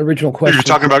original question. You're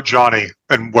talking about Johnny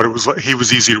and what it was like. He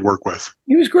was easy to work with.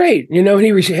 He was great.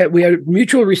 We had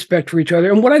mutual respect for each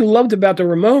other. And what I loved about the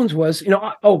Ramones was,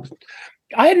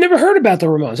 I had never heard about the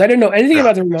Ramones. I didn't know anything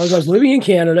about the Ramones. I was living in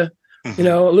Canada,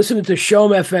 listening to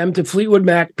Show'em FM, to Fleetwood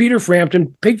Mac, Peter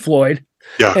Frampton, Pink Floyd.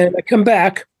 Yeah. And I come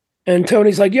back, and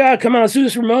Tony's like, yeah, come on, let's do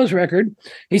this Ramones record.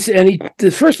 He said,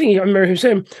 the first thing I remember him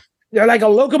saying, they're like a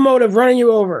locomotive running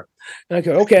you over. And I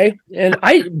go, okay. And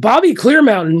Bobby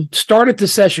Clearmountain started the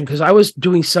session because I was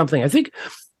doing something.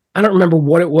 I don't remember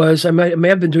what it was. I may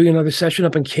have been doing another session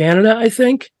up in Canada, I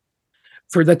think,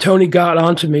 for that Tony got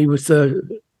onto me with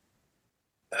the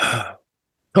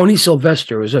Tony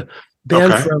Sylvester. It was a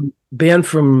band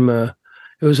from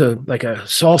it was like a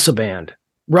salsa band,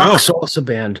 rock salsa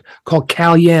band called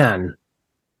Kalyan.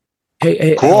 Cool.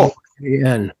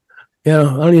 K-A-L-Y-A-N. I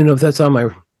don't even know if that's on my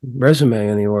resume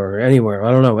anywhere. I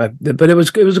don't know, but it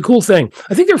was a cool thing.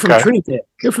 I think they're from Trinidad.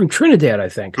 They're from Trinidad, I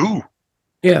think. Ooh.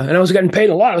 Yeah, and I was getting paid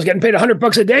a lot. I was getting paid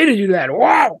 $100 a day to do that.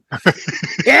 Wow.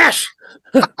 Yes.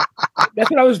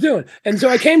 That's what I was doing. And so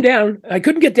I came down. I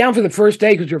couldn't get down for the first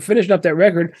day because we were finishing up that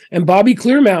record. And Bobby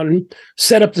Clearmountain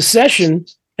set up the session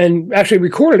and actually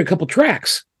recorded a couple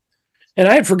tracks. And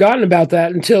I had forgotten about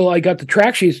that until I got the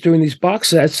track sheets doing these box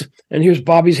sets. And here's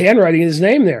Bobby's handwriting, his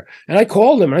name there. And I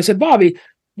called him and I said, Bobby,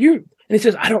 and he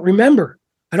says, I don't remember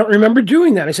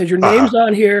doing that. I said, your name's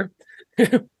on here.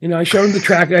 I showed him the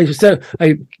track. I just said,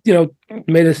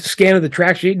 made a scan of the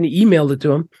track sheet and emailed it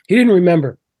to him. He didn't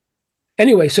remember.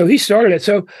 Anyway, so he started it.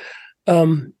 So,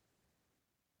 I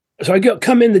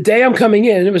come in the day I'm coming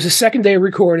in. It was the second day of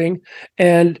recording,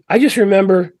 and I just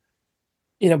remember,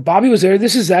 Bobby was there.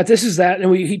 This is that,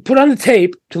 and he put on the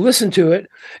tape to listen to it,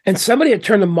 and somebody had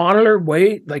turned the monitor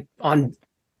way like on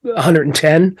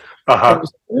 110. Uh-huh.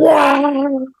 Was,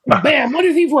 wow, bam! What do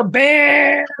you think for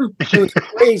bam? It was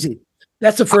crazy.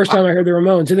 That's the first time I heard the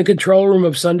Ramones in the control room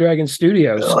of Sundragon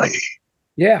Studios. Really?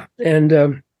 Yeah,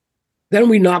 and then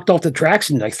we knocked off the tracks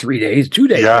in like 2 days.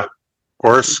 Yeah, of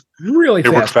course. Really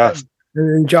fast. It worked fast.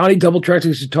 And then Johnny double tracked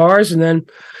his guitars, and then,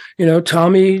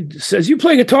 Tommy says, "You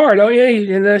play guitar, don't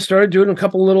you?" And then I started doing a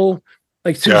couple little,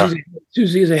 like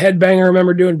Susie is a headbanger. I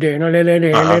remember doing a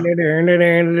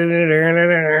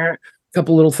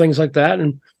couple little things like that,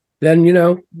 and then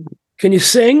can you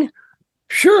sing?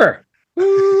 Sure. I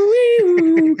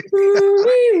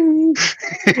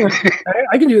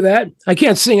can do that. I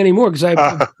can't sing anymore because I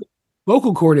have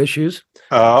vocal cord issues.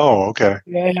 Oh, okay.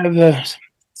 Yeah, I have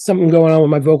something going on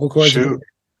with my vocal cords. Shoot.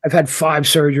 I've had 5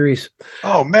 surgeries.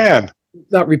 Oh man,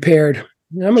 not repaired.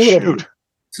 I'm a little. Shoot.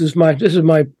 This is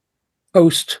my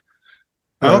post.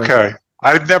 Okay,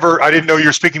 I didn't know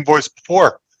your speaking voice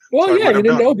before. Well, so you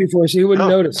didn't know before, so you wouldn't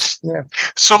notice. Yeah.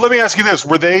 So let me ask you this: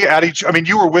 were they at each? I mean,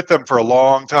 you were with them for a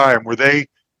long time. Were they?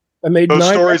 I made those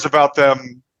stories about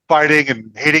them fighting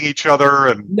and hating each other,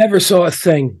 and never saw a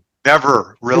thing.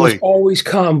 Never really. It was always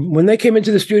calm. When they came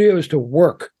into the studio, it was to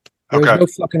work. There was no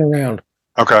fucking around.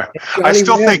 Okay. I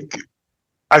still think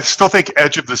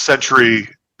Edge of the Century,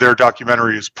 their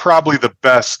documentary, is probably the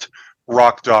best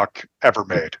rock doc ever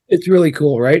made. It's really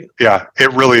cool, right? Yeah,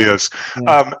 it really is.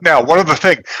 Yeah. Now, one other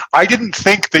thing, I didn't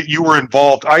think that you were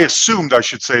involved. I assumed, I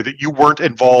should say, that you weren't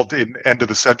involved in End of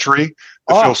the Century,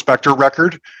 the Phil Spector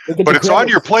record, but it's on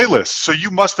your playlist, so you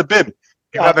must have been.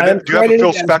 Do you have a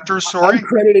Phil Spector story? I'm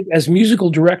credited as musical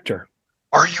director.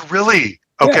 Are you really?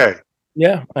 Okay.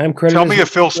 Yeah, I am credited. Tell me as a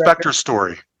Phil director. Spector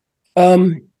story.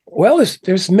 Well,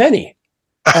 there's many.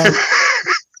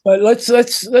 But let's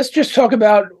just talk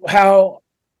about how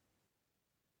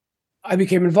I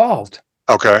became involved.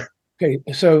 Okay. Okay,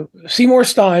 so Seymour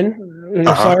Stein,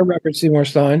 Sire Records, Seymour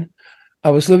Stein.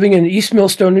 I was living in East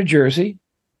Millstone, New Jersey,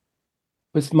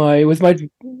 with my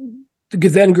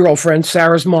then girlfriend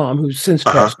Sarah's mom, who's since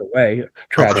passed away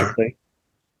tragically,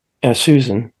 and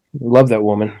Susan. Love that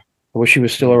woman. I wish she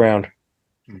was still around.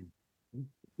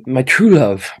 My true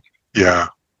love. Yeah.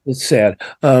 It's sad.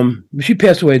 She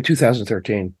passed away in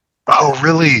 2013. Oh,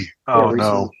 really? Oh, yeah,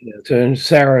 no. Yeah, and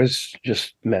Sarah's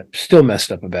just still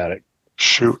messed up about it.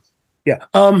 Shoot. Yeah.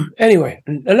 Anyway,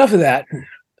 enough of that.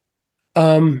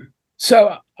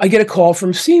 So I get a call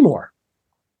from Seymour,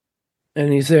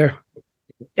 and he's there.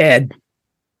 Ed,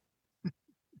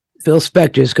 Phil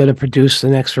Spector is going to produce the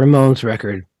next Ramones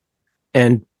record,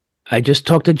 and I just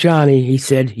talked to Johnny. He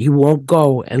said he won't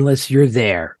go unless you're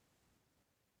there.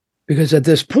 Because at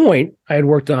this point, I had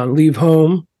worked on Leave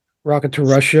Home, Rocket to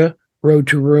Russia, Road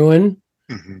to Ruin,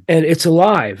 and It's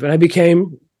Alive. And I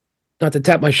became, not to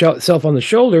tap myself on the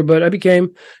shoulder, but I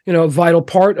became, a vital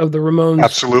part of the Ramones.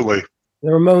 Absolutely. The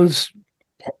Ramones,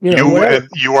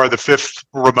 you are the fifth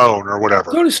Ramone or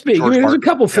whatever. So to speak. There's a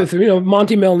couple fifth,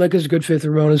 Monty Melnick is a good fifth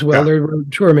Ramone as well. They're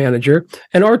tour manager.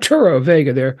 And Arturo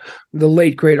Vega, the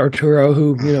late, great Arturo,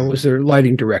 who, was their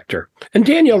lighting director. And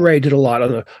Daniel Ray did a lot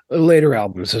on the later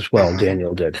albums as well.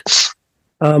 Daniel did.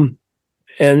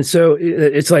 And so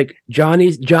it's like,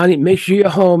 Johnny, make sure you're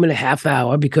home in a half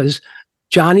hour because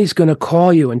Johnny's going to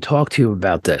call you and talk to you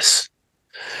about this.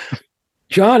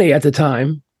 Johnny at the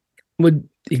time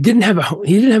he didn't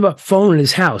have a phone in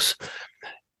his house.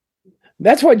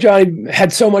 That's why Johnny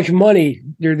had so much money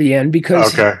near the end,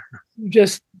 because he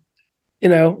just,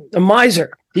 a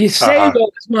miser. He saved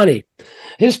all his money.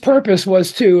 His purpose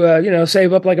was to,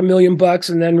 save up like $1 million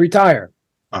and then retire.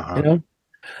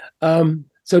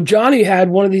 So Johnny had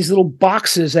one of these little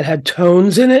boxes that had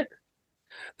tones in it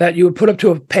that you would put up to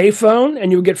a payphone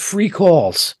and you would get free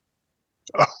calls.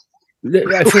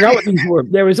 I forgot what these were.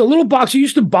 There was a little box. You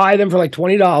used to buy them for like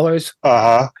 $20.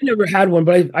 I never had one,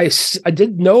 but I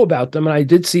did know about them and I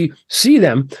did see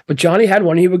them. But Johnny had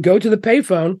one. He would go to the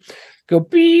payphone, go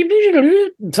beep,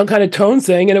 some kind of tone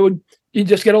thing, and you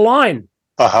just get a line.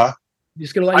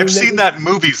 Just get a line. I've seen that in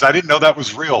movies. I didn't know that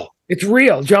was real. It's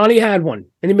real. Johnny had one,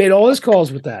 and he made all his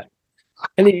calls with that.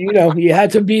 And he had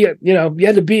to be, you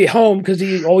had to be at home because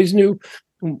he always knew.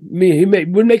 He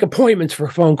would make appointments for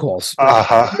phone calls.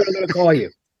 I'm going to call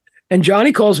you. And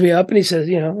Johnny calls me up and he says,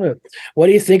 what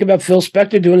do you think about Phil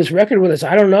Spector doing this record with us?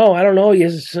 I don't know. He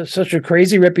has such a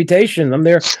crazy reputation. I'm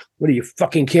there. What are you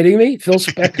fucking kidding me? Phil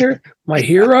Spector, my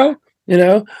hero,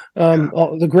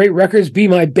 all the great records, Be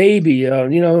My Baby.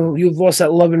 You've lost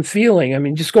that love and feeling. I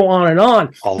mean, just go on and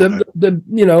on.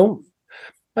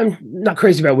 I'm not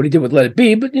crazy about what he did with Let It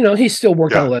Be, but he still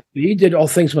worked on Let It Be. He did All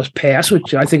Things Must Pass,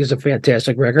 which I think is a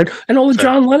fantastic record, and all the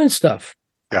John Lennon stuff.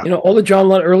 All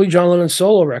the early John Lennon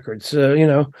solo records.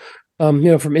 From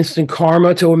Instant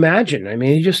Karma to Imagine. I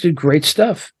mean, he just did great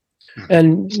stuff.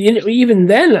 And even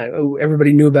then,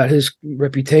 everybody knew about his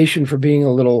reputation for being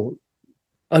a little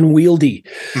unwieldy.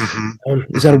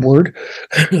 Is that a word?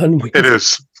 It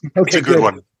is. Okay, it's a good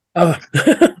one.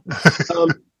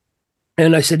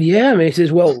 And I said, yeah. And he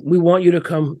says, well, we want you to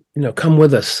come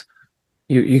with us.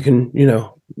 You can,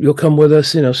 you'll come with us.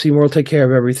 Seymour will take care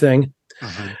of everything.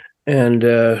 And,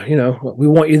 we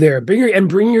want you there.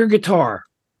 Bring your guitar.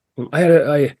 I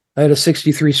had a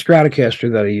 63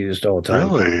 Stratocaster that I used all the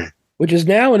time. Really? Which is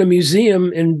now in a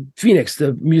museum in Phoenix,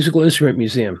 the Musical Instrument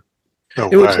Museum. No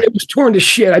it was torn to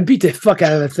shit. I beat the fuck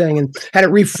out of the thing and had it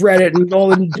refretted and all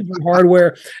the different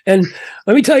hardware. And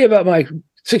let me tell you about my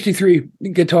 63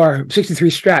 guitar, 63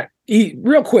 Strat.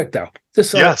 Real quick though.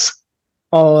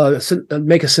 I'll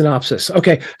make a synopsis.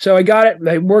 Okay, so I got it.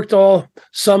 I worked all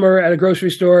summer at a grocery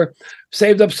store,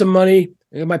 saved up some money.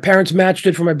 My parents matched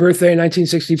it for my birthday in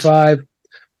 1965.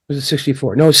 Was it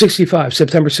 64? No, 65,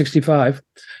 September 65.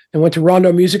 And went to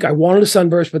Rondo Music. I wanted a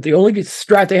Sunburst, but the only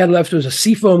Strat they had left was a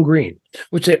Seafoam Green,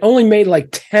 which they only made like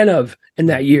 10 of in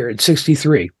that year at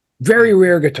 63. Very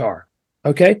rare guitar.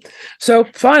 Okay, so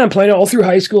fine. I'm playing it all through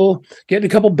high school, getting a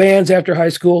couple bands after high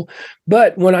school.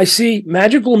 But when I see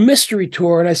Magical Mystery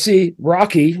Tour and I see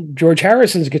Rocky, George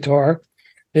Harrison's guitar,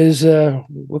 is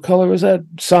what color was that?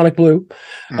 Sonic Blue,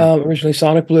 originally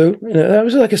Sonic Blue. And that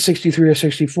was like a 63 or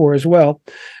 64 as well.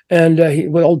 And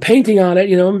with old painting on it,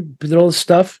 did all this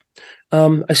stuff.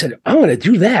 I said, I'm going to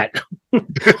do that.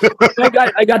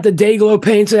 I got the Dayglow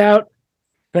paints out.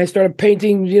 and I started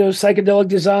painting, psychedelic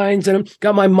designs, and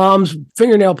got my mom's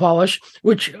fingernail polish,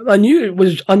 which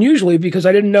was unusually because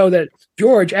I didn't know that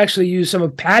George actually used some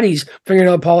of Patty's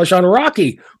fingernail polish on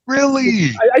Rocky.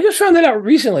 Really? I just found that out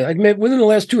recently, like within the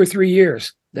last 2 or 3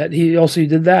 years, that he also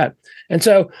did that. And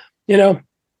so, it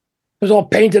was all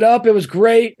painted up. It was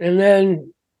great. And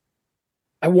then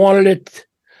I wanted it,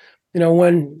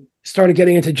 when started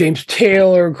getting into James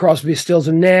Taylor and Crosby, Stills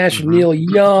and Nash and Neil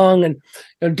Young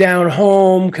and down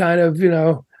home kind of,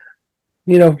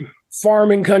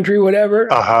 farming country,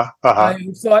 whatever. I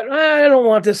thought, I don't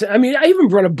want this. I mean, I even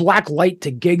brought a black light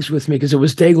to gigs with me because it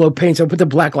was day glow paint. So I put the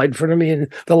black light in front of me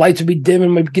and the lights would be dim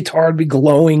and my guitar would be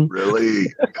glowing.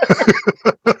 Really?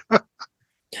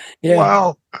 Yeah.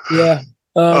 Wow. Yeah.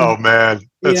 Oh man,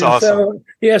 that's awesome.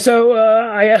 So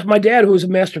I asked my dad, who was a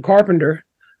master carpenter,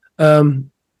 I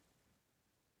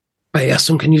asked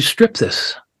him, "Can you strip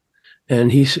this?"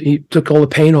 And he took all the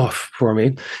paint off for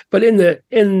me. But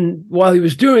while he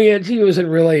was doing it, he wasn't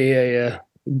really a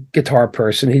guitar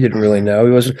person. He didn't really know.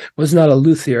 He was not a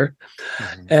luthier,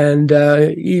 and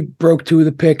he broke 2 of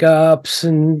the pickups,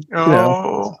 and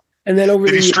and then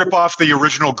did he strip off the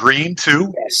original green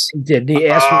too? Yes, he did. He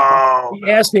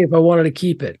asked me if I wanted to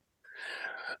keep it.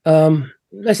 I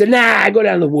said, "Nah, I go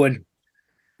down the wood."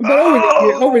 But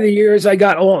over the years, I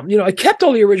got all, I kept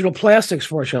all the original plastics,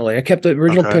 fortunately. I kept the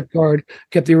original pick guard,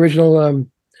 kept the original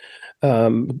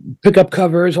pickup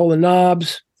covers, all the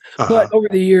knobs. But over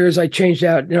the years, I changed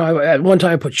out, at one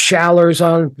time I put shallers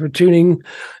on for tuning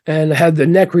and I had the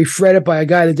neck refretted by a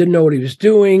guy that didn't know what he was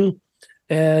doing.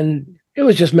 And it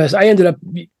was just mess. I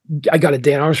got a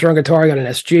Dan Armstrong guitar, I got an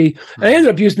SG, and I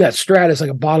ended up using that Strat as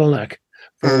like a bottleneck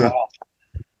for a while.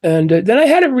 And then I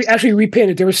had it actually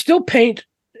repainted. There was still paint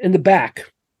in the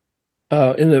back,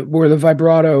 where the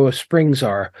vibrato springs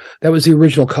are. That was the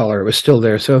original color. It was still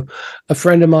there. So a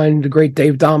friend of mine, the great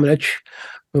Dave Dominich,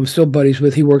 who I'm still buddies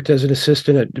with, he worked as an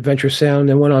assistant at Adventure Sound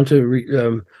and went on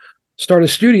to start a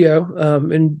studio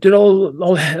and did all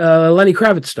Lenny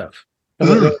Kravitz stuff.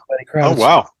 Lenny Kravitz. Oh,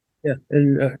 wow. Yeah,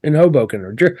 in Hoboken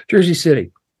or Jersey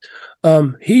City.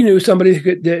 He knew somebody who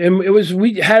could, and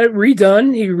we had it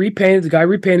redone. The guy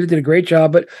repainted, did a great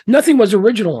job, but nothing was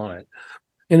original on it.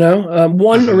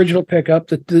 One original pickup,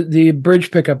 the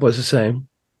bridge pickup was the same.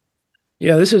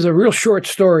 Yeah, this is a real short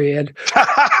story, Ed.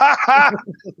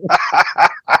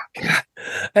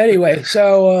 Anyway,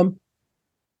 so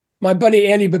my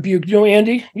buddy Andy Babuke,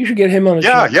 Andy? You should get him on the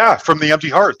show. Yeah, from the Empty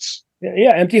Hearts.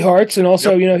 Yeah, Empty Hearts, and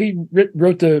also, he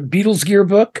wrote the Beatles gear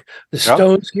book, the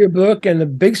Stones gear book, and the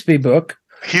Bigsby book.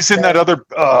 He's in that other,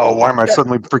 why am I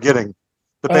suddenly forgetting?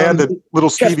 The band that little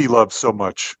Stevie loves so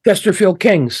much. Chesterfield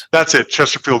Kings. That's it,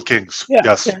 Chesterfield Kings. Yeah,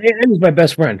 yes. Yeah, and he's my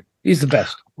best friend. He's the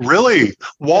best. Really?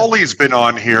 Wally's been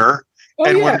on here.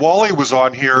 When Wally was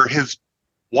on here, his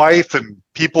wife and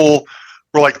people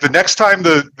were like, the next time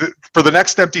for the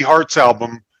next Empty Hearts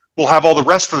album, we'll have all the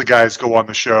rest of the guys go on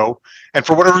the show. And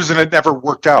for whatever reason, it never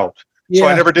worked out. Yeah. So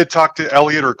I never did talk to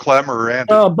Elliot or Clem or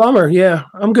Andy. Oh, bummer. Yeah.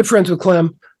 I'm good friends with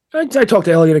Clem. I talk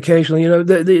to Elliot occasionally.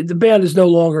 The band is no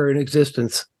longer in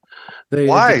existence.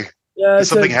 Why? Did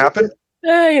something happen?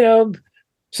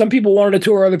 Some people wanted to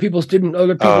tour, other people didn't.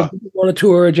 Other people didn't want to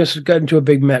tour. It just got into a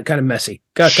big kind of messy.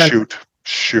 Shoot.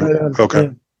 Okay.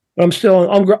 Yeah.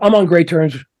 But I'm on great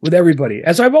terms with everybody,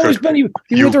 as I've always been. Even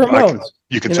with the Ramones.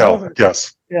 You can tell.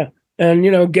 Yes. Yeah, and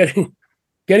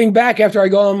getting back after I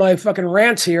go on my fucking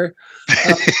rants here.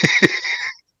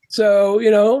 So,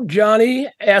 Johnny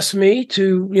asked me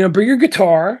to, bring your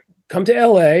guitar, come to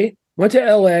LA, went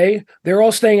to LA. They're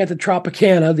all staying at the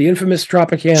Tropicana, the infamous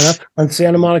Tropicana on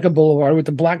Santa Monica Boulevard with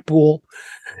the black pool.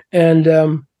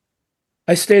 And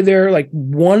I stayed there like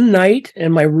one night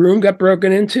and my room got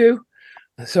broken into.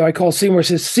 So I called Seymour,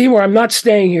 says, Seymour, I'm not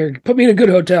staying here. Put me in a good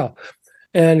hotel.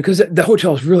 And because the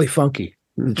hotel is really funky,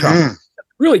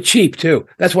 really cheap too.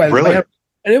 That's why. Really?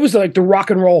 And it was like the rock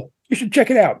and roll. You should check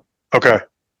it out. Okay.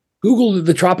 Google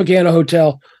the Tropicana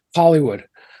Hotel, Hollywood.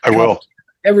 I will.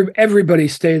 Everybody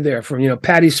stayed there, from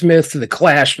Patti Smith to the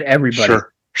Clash to everybody.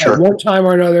 Sure. At one time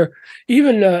or another.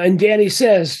 Even and Danny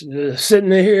says,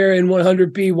 sitting here in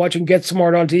 100B watching Get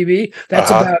Smart on TV.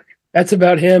 That's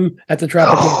about him at the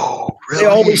Tropicana. Oh, really? They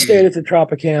always stayed at the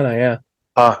Tropicana.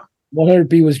 Yeah.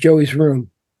 100B was Joey's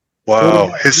room.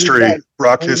 Wow,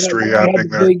 rock history happening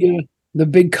there. The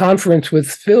big conference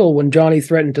with Phil when Johnny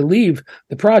threatened to leave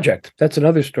the project. That's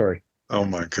another story. Oh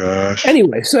my gosh.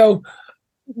 Anyway, so,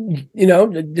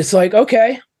 it's like,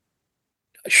 okay,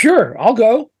 sure, I'll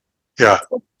go. Yeah.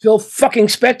 Phil fucking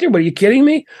Spector, what, are you kidding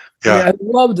me? Yeah. I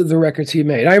loved the records he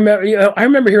made. I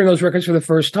remember hearing those records for the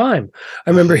first time. I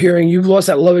remember hearing "You've Lost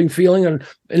That Loving Feeling"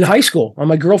 in high school.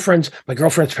 My girlfriend's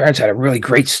parents had a really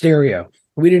great stereo.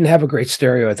 We didn't have a great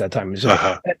stereo at that time. It was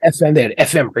FM. They had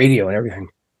FM radio and everything.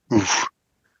 Oof.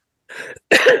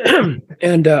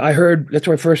 And that's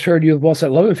where I first heard "You've Lost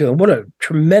That Loving Feeling." What a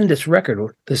tremendous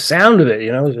record! The sound of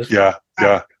it, was just,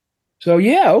 Yeah. So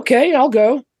okay, I'll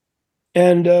go.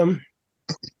 And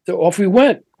so off we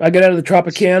went. I got out of the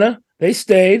Tropicana. They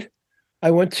stayed.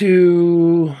 I went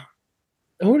to,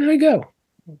 where did I go?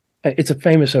 It's a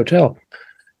famous hotel.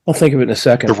 I'll think of it in a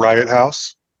second. The Riot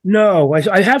House? No,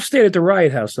 I have stayed at the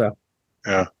Riot House, though.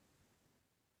 Yeah.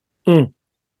 I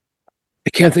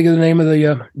can't think of the name of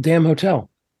the damn hotel.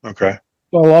 Okay.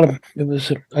 Well,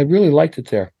 I really liked it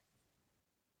there.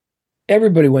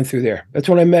 Everybody went through there. That's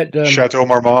when I met Chateau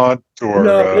Marmont, or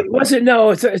no, it wasn't.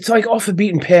 No, it's like off the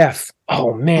beaten path.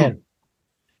 Oh man!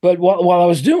 But while I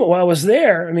was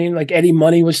there, I mean, like Eddie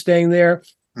Money was staying there.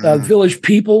 Village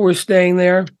People were staying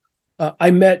there.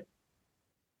 I met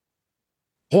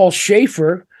Paul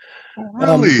Schaefer.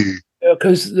 Really?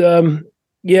 Because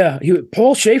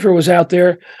Paul Schaefer was out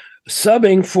there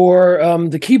subbing for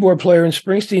the keyboard player in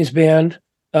Springsteen's band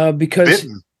because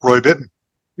Roy Bittan.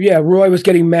 Yeah, Roy was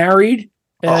getting married,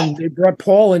 and they brought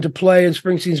Paul into play in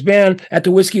Springsteen's band at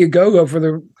the Whiskey A Go-Go for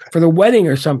the wedding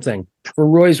or something, for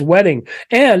Roy's wedding.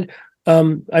 And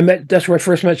that's where I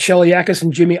first met Shelley Yakus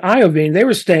and Jimmy Iovine. They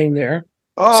were staying there.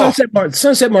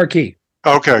 Sunset Marquee.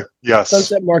 Okay, yes.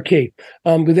 Sunset Marquee.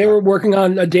 They were working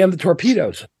on Damn the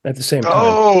Torpedoes at the same time.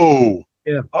 Oh.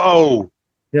 Yeah. Oh.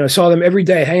 I saw them every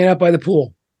day hanging out by the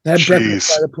pool. They had breakfast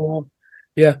by the pool.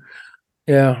 Yeah.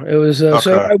 Yeah. It was,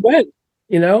 so I went.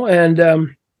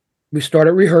 And we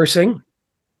started rehearsing,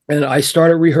 and I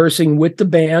started rehearsing with the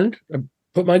band. I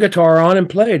put my guitar on and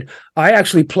played. I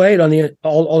actually played on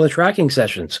all the tracking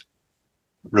sessions.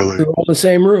 Really? We were all in the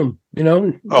same room,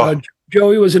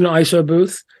 Joey was in an ISO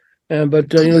booth, but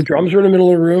the drums were in the middle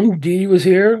of the room. Dee was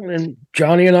here, and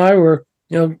Johnny and I were,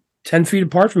 10 feet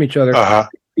apart from each other.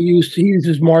 He used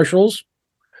his Marshalls,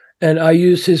 and I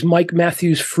used his Mike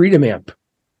Matthews Freedom amp.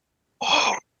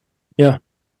 Oh. Yeah.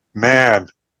 Man.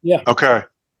 Yeah. Okay.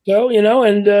 So,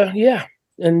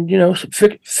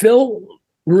 Phil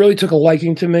really took a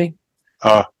liking to me.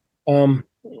 I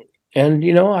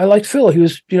liked Phil. He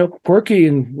was, quirky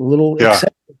and a little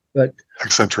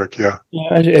eccentric. Yeah.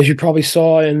 As you probably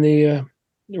saw in the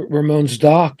Ramones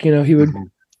doc,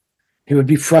 he would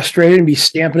be frustrated and be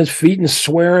stamping his feet and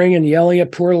swearing and yelling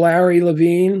at poor Larry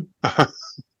Levine.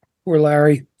 Poor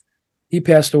Larry. He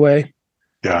passed away.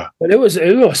 Yeah. But it was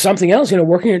something else,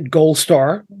 working at Gold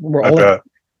Star, where all the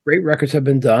great records have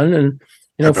been done. And,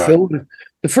 Phil,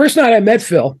 the first night I met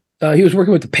Phil, he was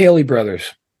working with the Paley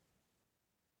Brothers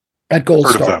at Gold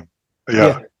Heard Star. Of them.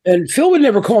 Yeah. And Phil would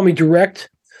never call me direct,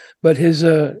 but his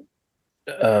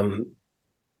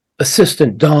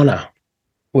assistant, Donna,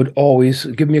 would always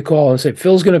give me a call and say,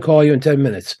 Phil's going to call you in 10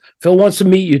 minutes. Phil wants to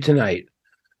meet you tonight.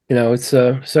 He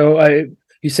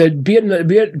said, be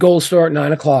at Gold Star at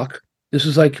 9:00. This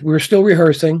was like, we were still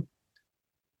rehearsing.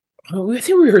 I think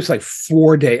we rehearsed like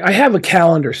 4 days. I have a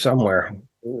calendar somewhere.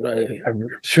 I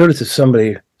showed it to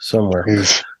somebody somewhere.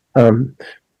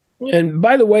 And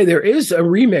by the way, there is a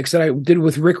remix that I did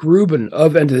with Rick Rubin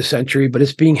of End of the Century, but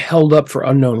it's being held up for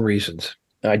unknown reasons.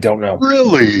 I don't know.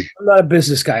 Really? I'm not a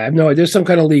business guy. I have no idea. There's some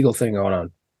kind of legal thing going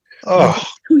on. Oh.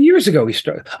 2 years ago we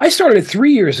started. I started it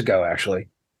 3 years ago, actually.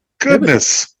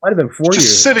 Goodness. Might have been 4 years.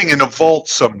 Just sitting in a vault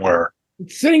somewhere.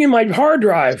 It's sitting in my hard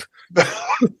drive.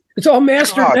 It's all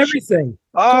mastered and everything.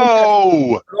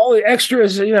 Oh. All the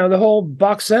extras, the whole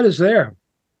box set is there.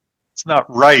 It's not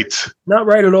right. Not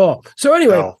right at all. So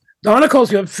anyway, Donna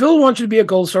calls me up. Phil wants you to be at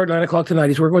Gold Star at 9:00 tonight.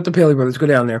 He's working with the Paley Brothers. Go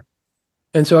down there.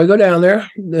 And so I go down there.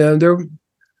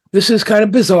 This is kind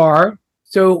of bizarre.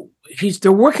 So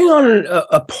they're working on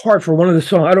a part for one of the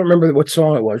songs. I don't remember what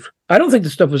song it was. I don't think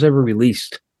the stuff was ever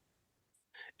released.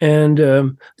 And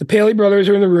the Paley Brothers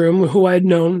are in the room, who I had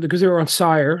known because they were on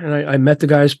Sire, and I met the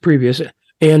guys previous,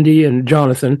 Andy and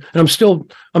Jonathan. And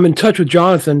I'm in touch with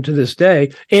Jonathan to this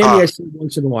day. Andy I see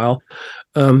once in a while.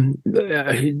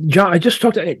 I just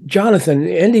talked to Jonathan.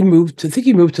 Andy moved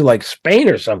to like Spain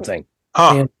or something.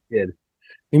 Andy did.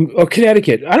 Or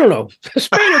Connecticut. I don't know.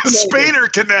 Spain or Connecticut. Spain or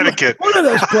Connecticut. One of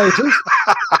those places.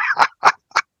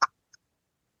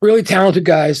 Really talented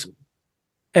guys.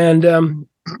 And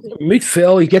meet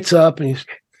Phil. He gets up and he's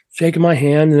shaking my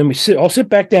hand, and then I'll sit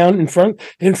back down in front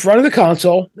of the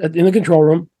console in the control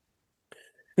room. And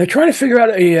they're trying to figure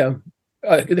out they have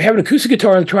an acoustic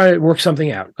guitar and trying to work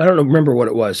something out. I don't remember what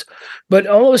it was, but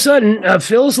all of a sudden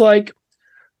Phil's like,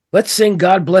 "Let's sing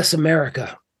God Bless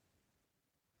America."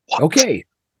 Okay.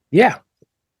 Yeah.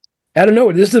 I don't know.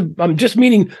 I'm just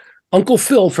meeting Uncle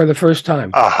Phil for the first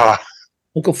time. Uh-huh.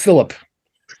 Uncle Philip.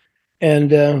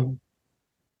 And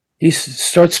he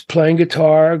starts playing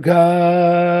guitar.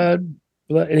 God.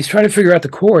 And he's trying to figure out the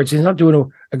chords. He's not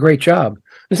doing a great job.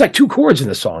 There's like 2 chords in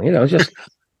the song, just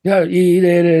Uh-huh.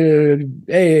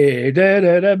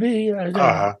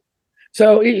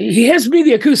 So he hands me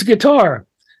the acoustic guitar,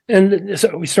 and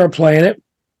so we start playing it,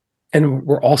 and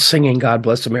we're all singing "God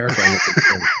Bless America."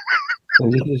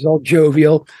 And he's all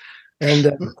jovial,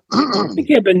 and I think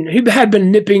he had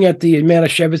been nipping at the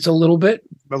Manischewitz a little bit,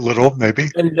 Maybe.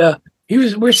 and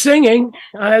we're singing.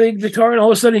 I think the guitar, and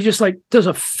all of a sudden he just like does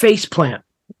a face plant.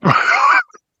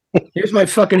 Here's my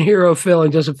fucking hero, Phil,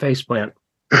 and does a face plant,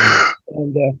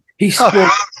 and he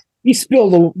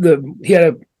spilled he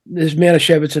had his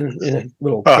Manischewitz in a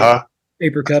little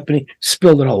paper cup, and he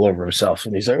spilled it all over himself.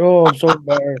 And he's like, "Oh, I'm so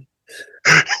embarrassed."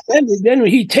 And then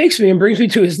he takes me and brings me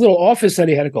to his little office that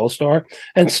he had at Gold Star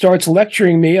and starts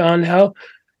lecturing me on how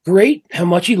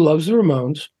much he loves the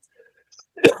Ramones.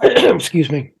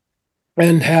 Excuse me,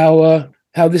 and how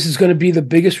this is going to be the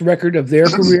biggest record of their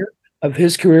career, of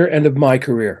his career, and of my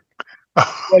career.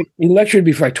 Like, he lectured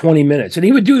me for like 20 minutes, and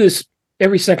he would do this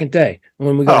every second day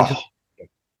when we got into.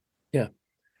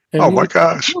 And my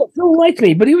gosh. He'll like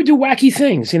me, but he would do wacky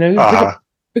things. He would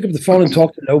pick up the phone and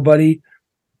talk to nobody.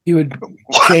 He would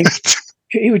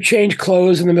change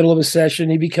clothes in the middle of a session.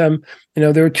 He'd become,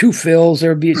 there were 2 Phils.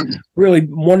 There would be really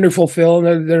wonderful Phil,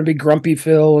 and there'd be grumpy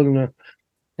Phil. And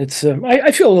it's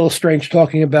I feel a little strange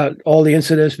talking about all the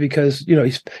incidents because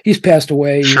he's passed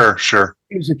away. Sure.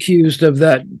 He was accused of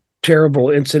that terrible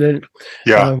incident.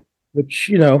 Yeah. Which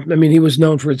he was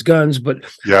known for his guns, but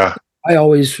yeah. I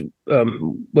always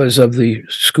was of the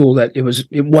school that it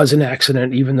was an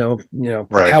accident, even though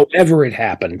right. However it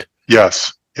happened.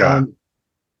 Yes, yeah.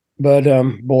 But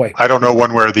boy, I don't know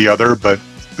one way or the other, but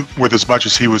with as much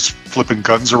as he was flipping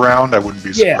guns around, I wouldn't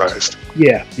be surprised.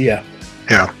 Yeah.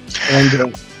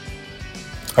 And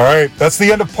all right, that's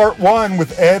the end of part 1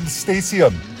 with Ed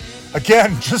Stasium.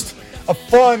 Again, just a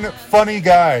funny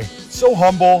guy, so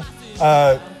humble.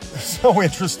 So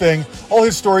interesting. All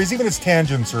his stories, even his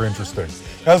tangents are interesting.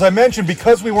 Now, as I mentioned,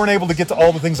 because we weren't able to get to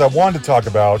all the things I wanted to talk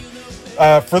about,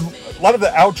 for a lot of the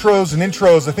outros and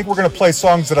intros, I think we're going to play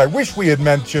songs that I wish we had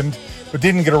mentioned, but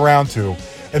didn't get around to.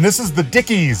 And this is the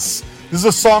Dickies. This is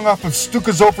a song off of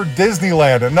Stukazofer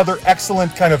Disneyland, another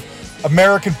excellent kind of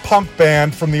American punk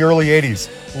band from the early 80s.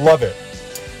 Love it.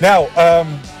 Now,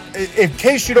 in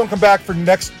case you don't come back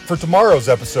for tomorrow's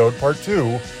episode, part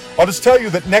 2, I'll just tell you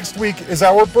that next week is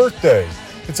our birthday.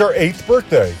 It's our 8th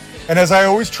birthday. And as I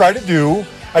always try to do,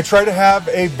 I try to have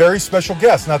a very special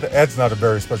guest. Not that Ed's not a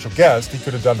very special guest. He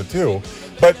could have done it too.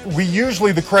 But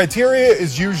the criteria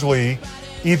is usually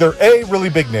either A, really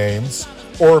big names,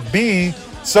 or B,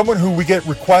 someone who we get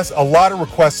a lot of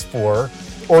requests for,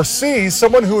 or C,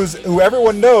 someone who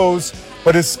everyone knows,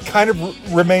 but is kind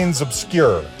of remains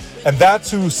obscure. And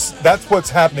that's what's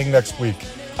happening next week.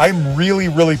 I'm really,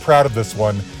 really proud of this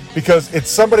one, because it's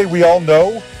somebody we all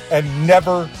know and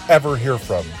never, ever hear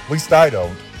from. At least I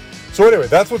don't. So anyway,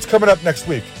 that's what's coming up next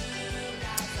week.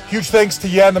 Huge thanks to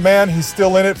Yan the Man. He's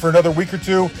still in it for another week or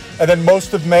 2. And then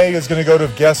most of May is going to go to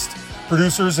guest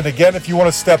producers. And again, if you want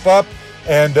to step up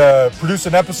and produce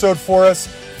an episode for us,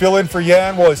 fill in for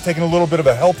Yan while he's taking a little bit of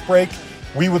a health break,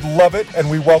 we would love it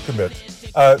and we welcome it.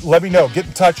 Let me know. Get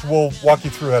in touch. We'll walk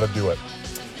you through how to do it.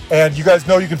 And you guys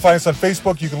know you can find us on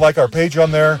Facebook. You can like our page on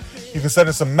there. You can send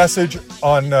us a message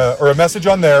on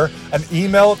there, an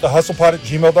email at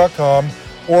thehustlepod@gmail.com,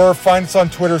 or find us on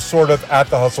Twitter,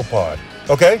 @thehustlepod.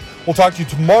 Okay? We'll talk to you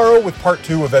tomorrow with part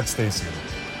 2 of Ed Stasium.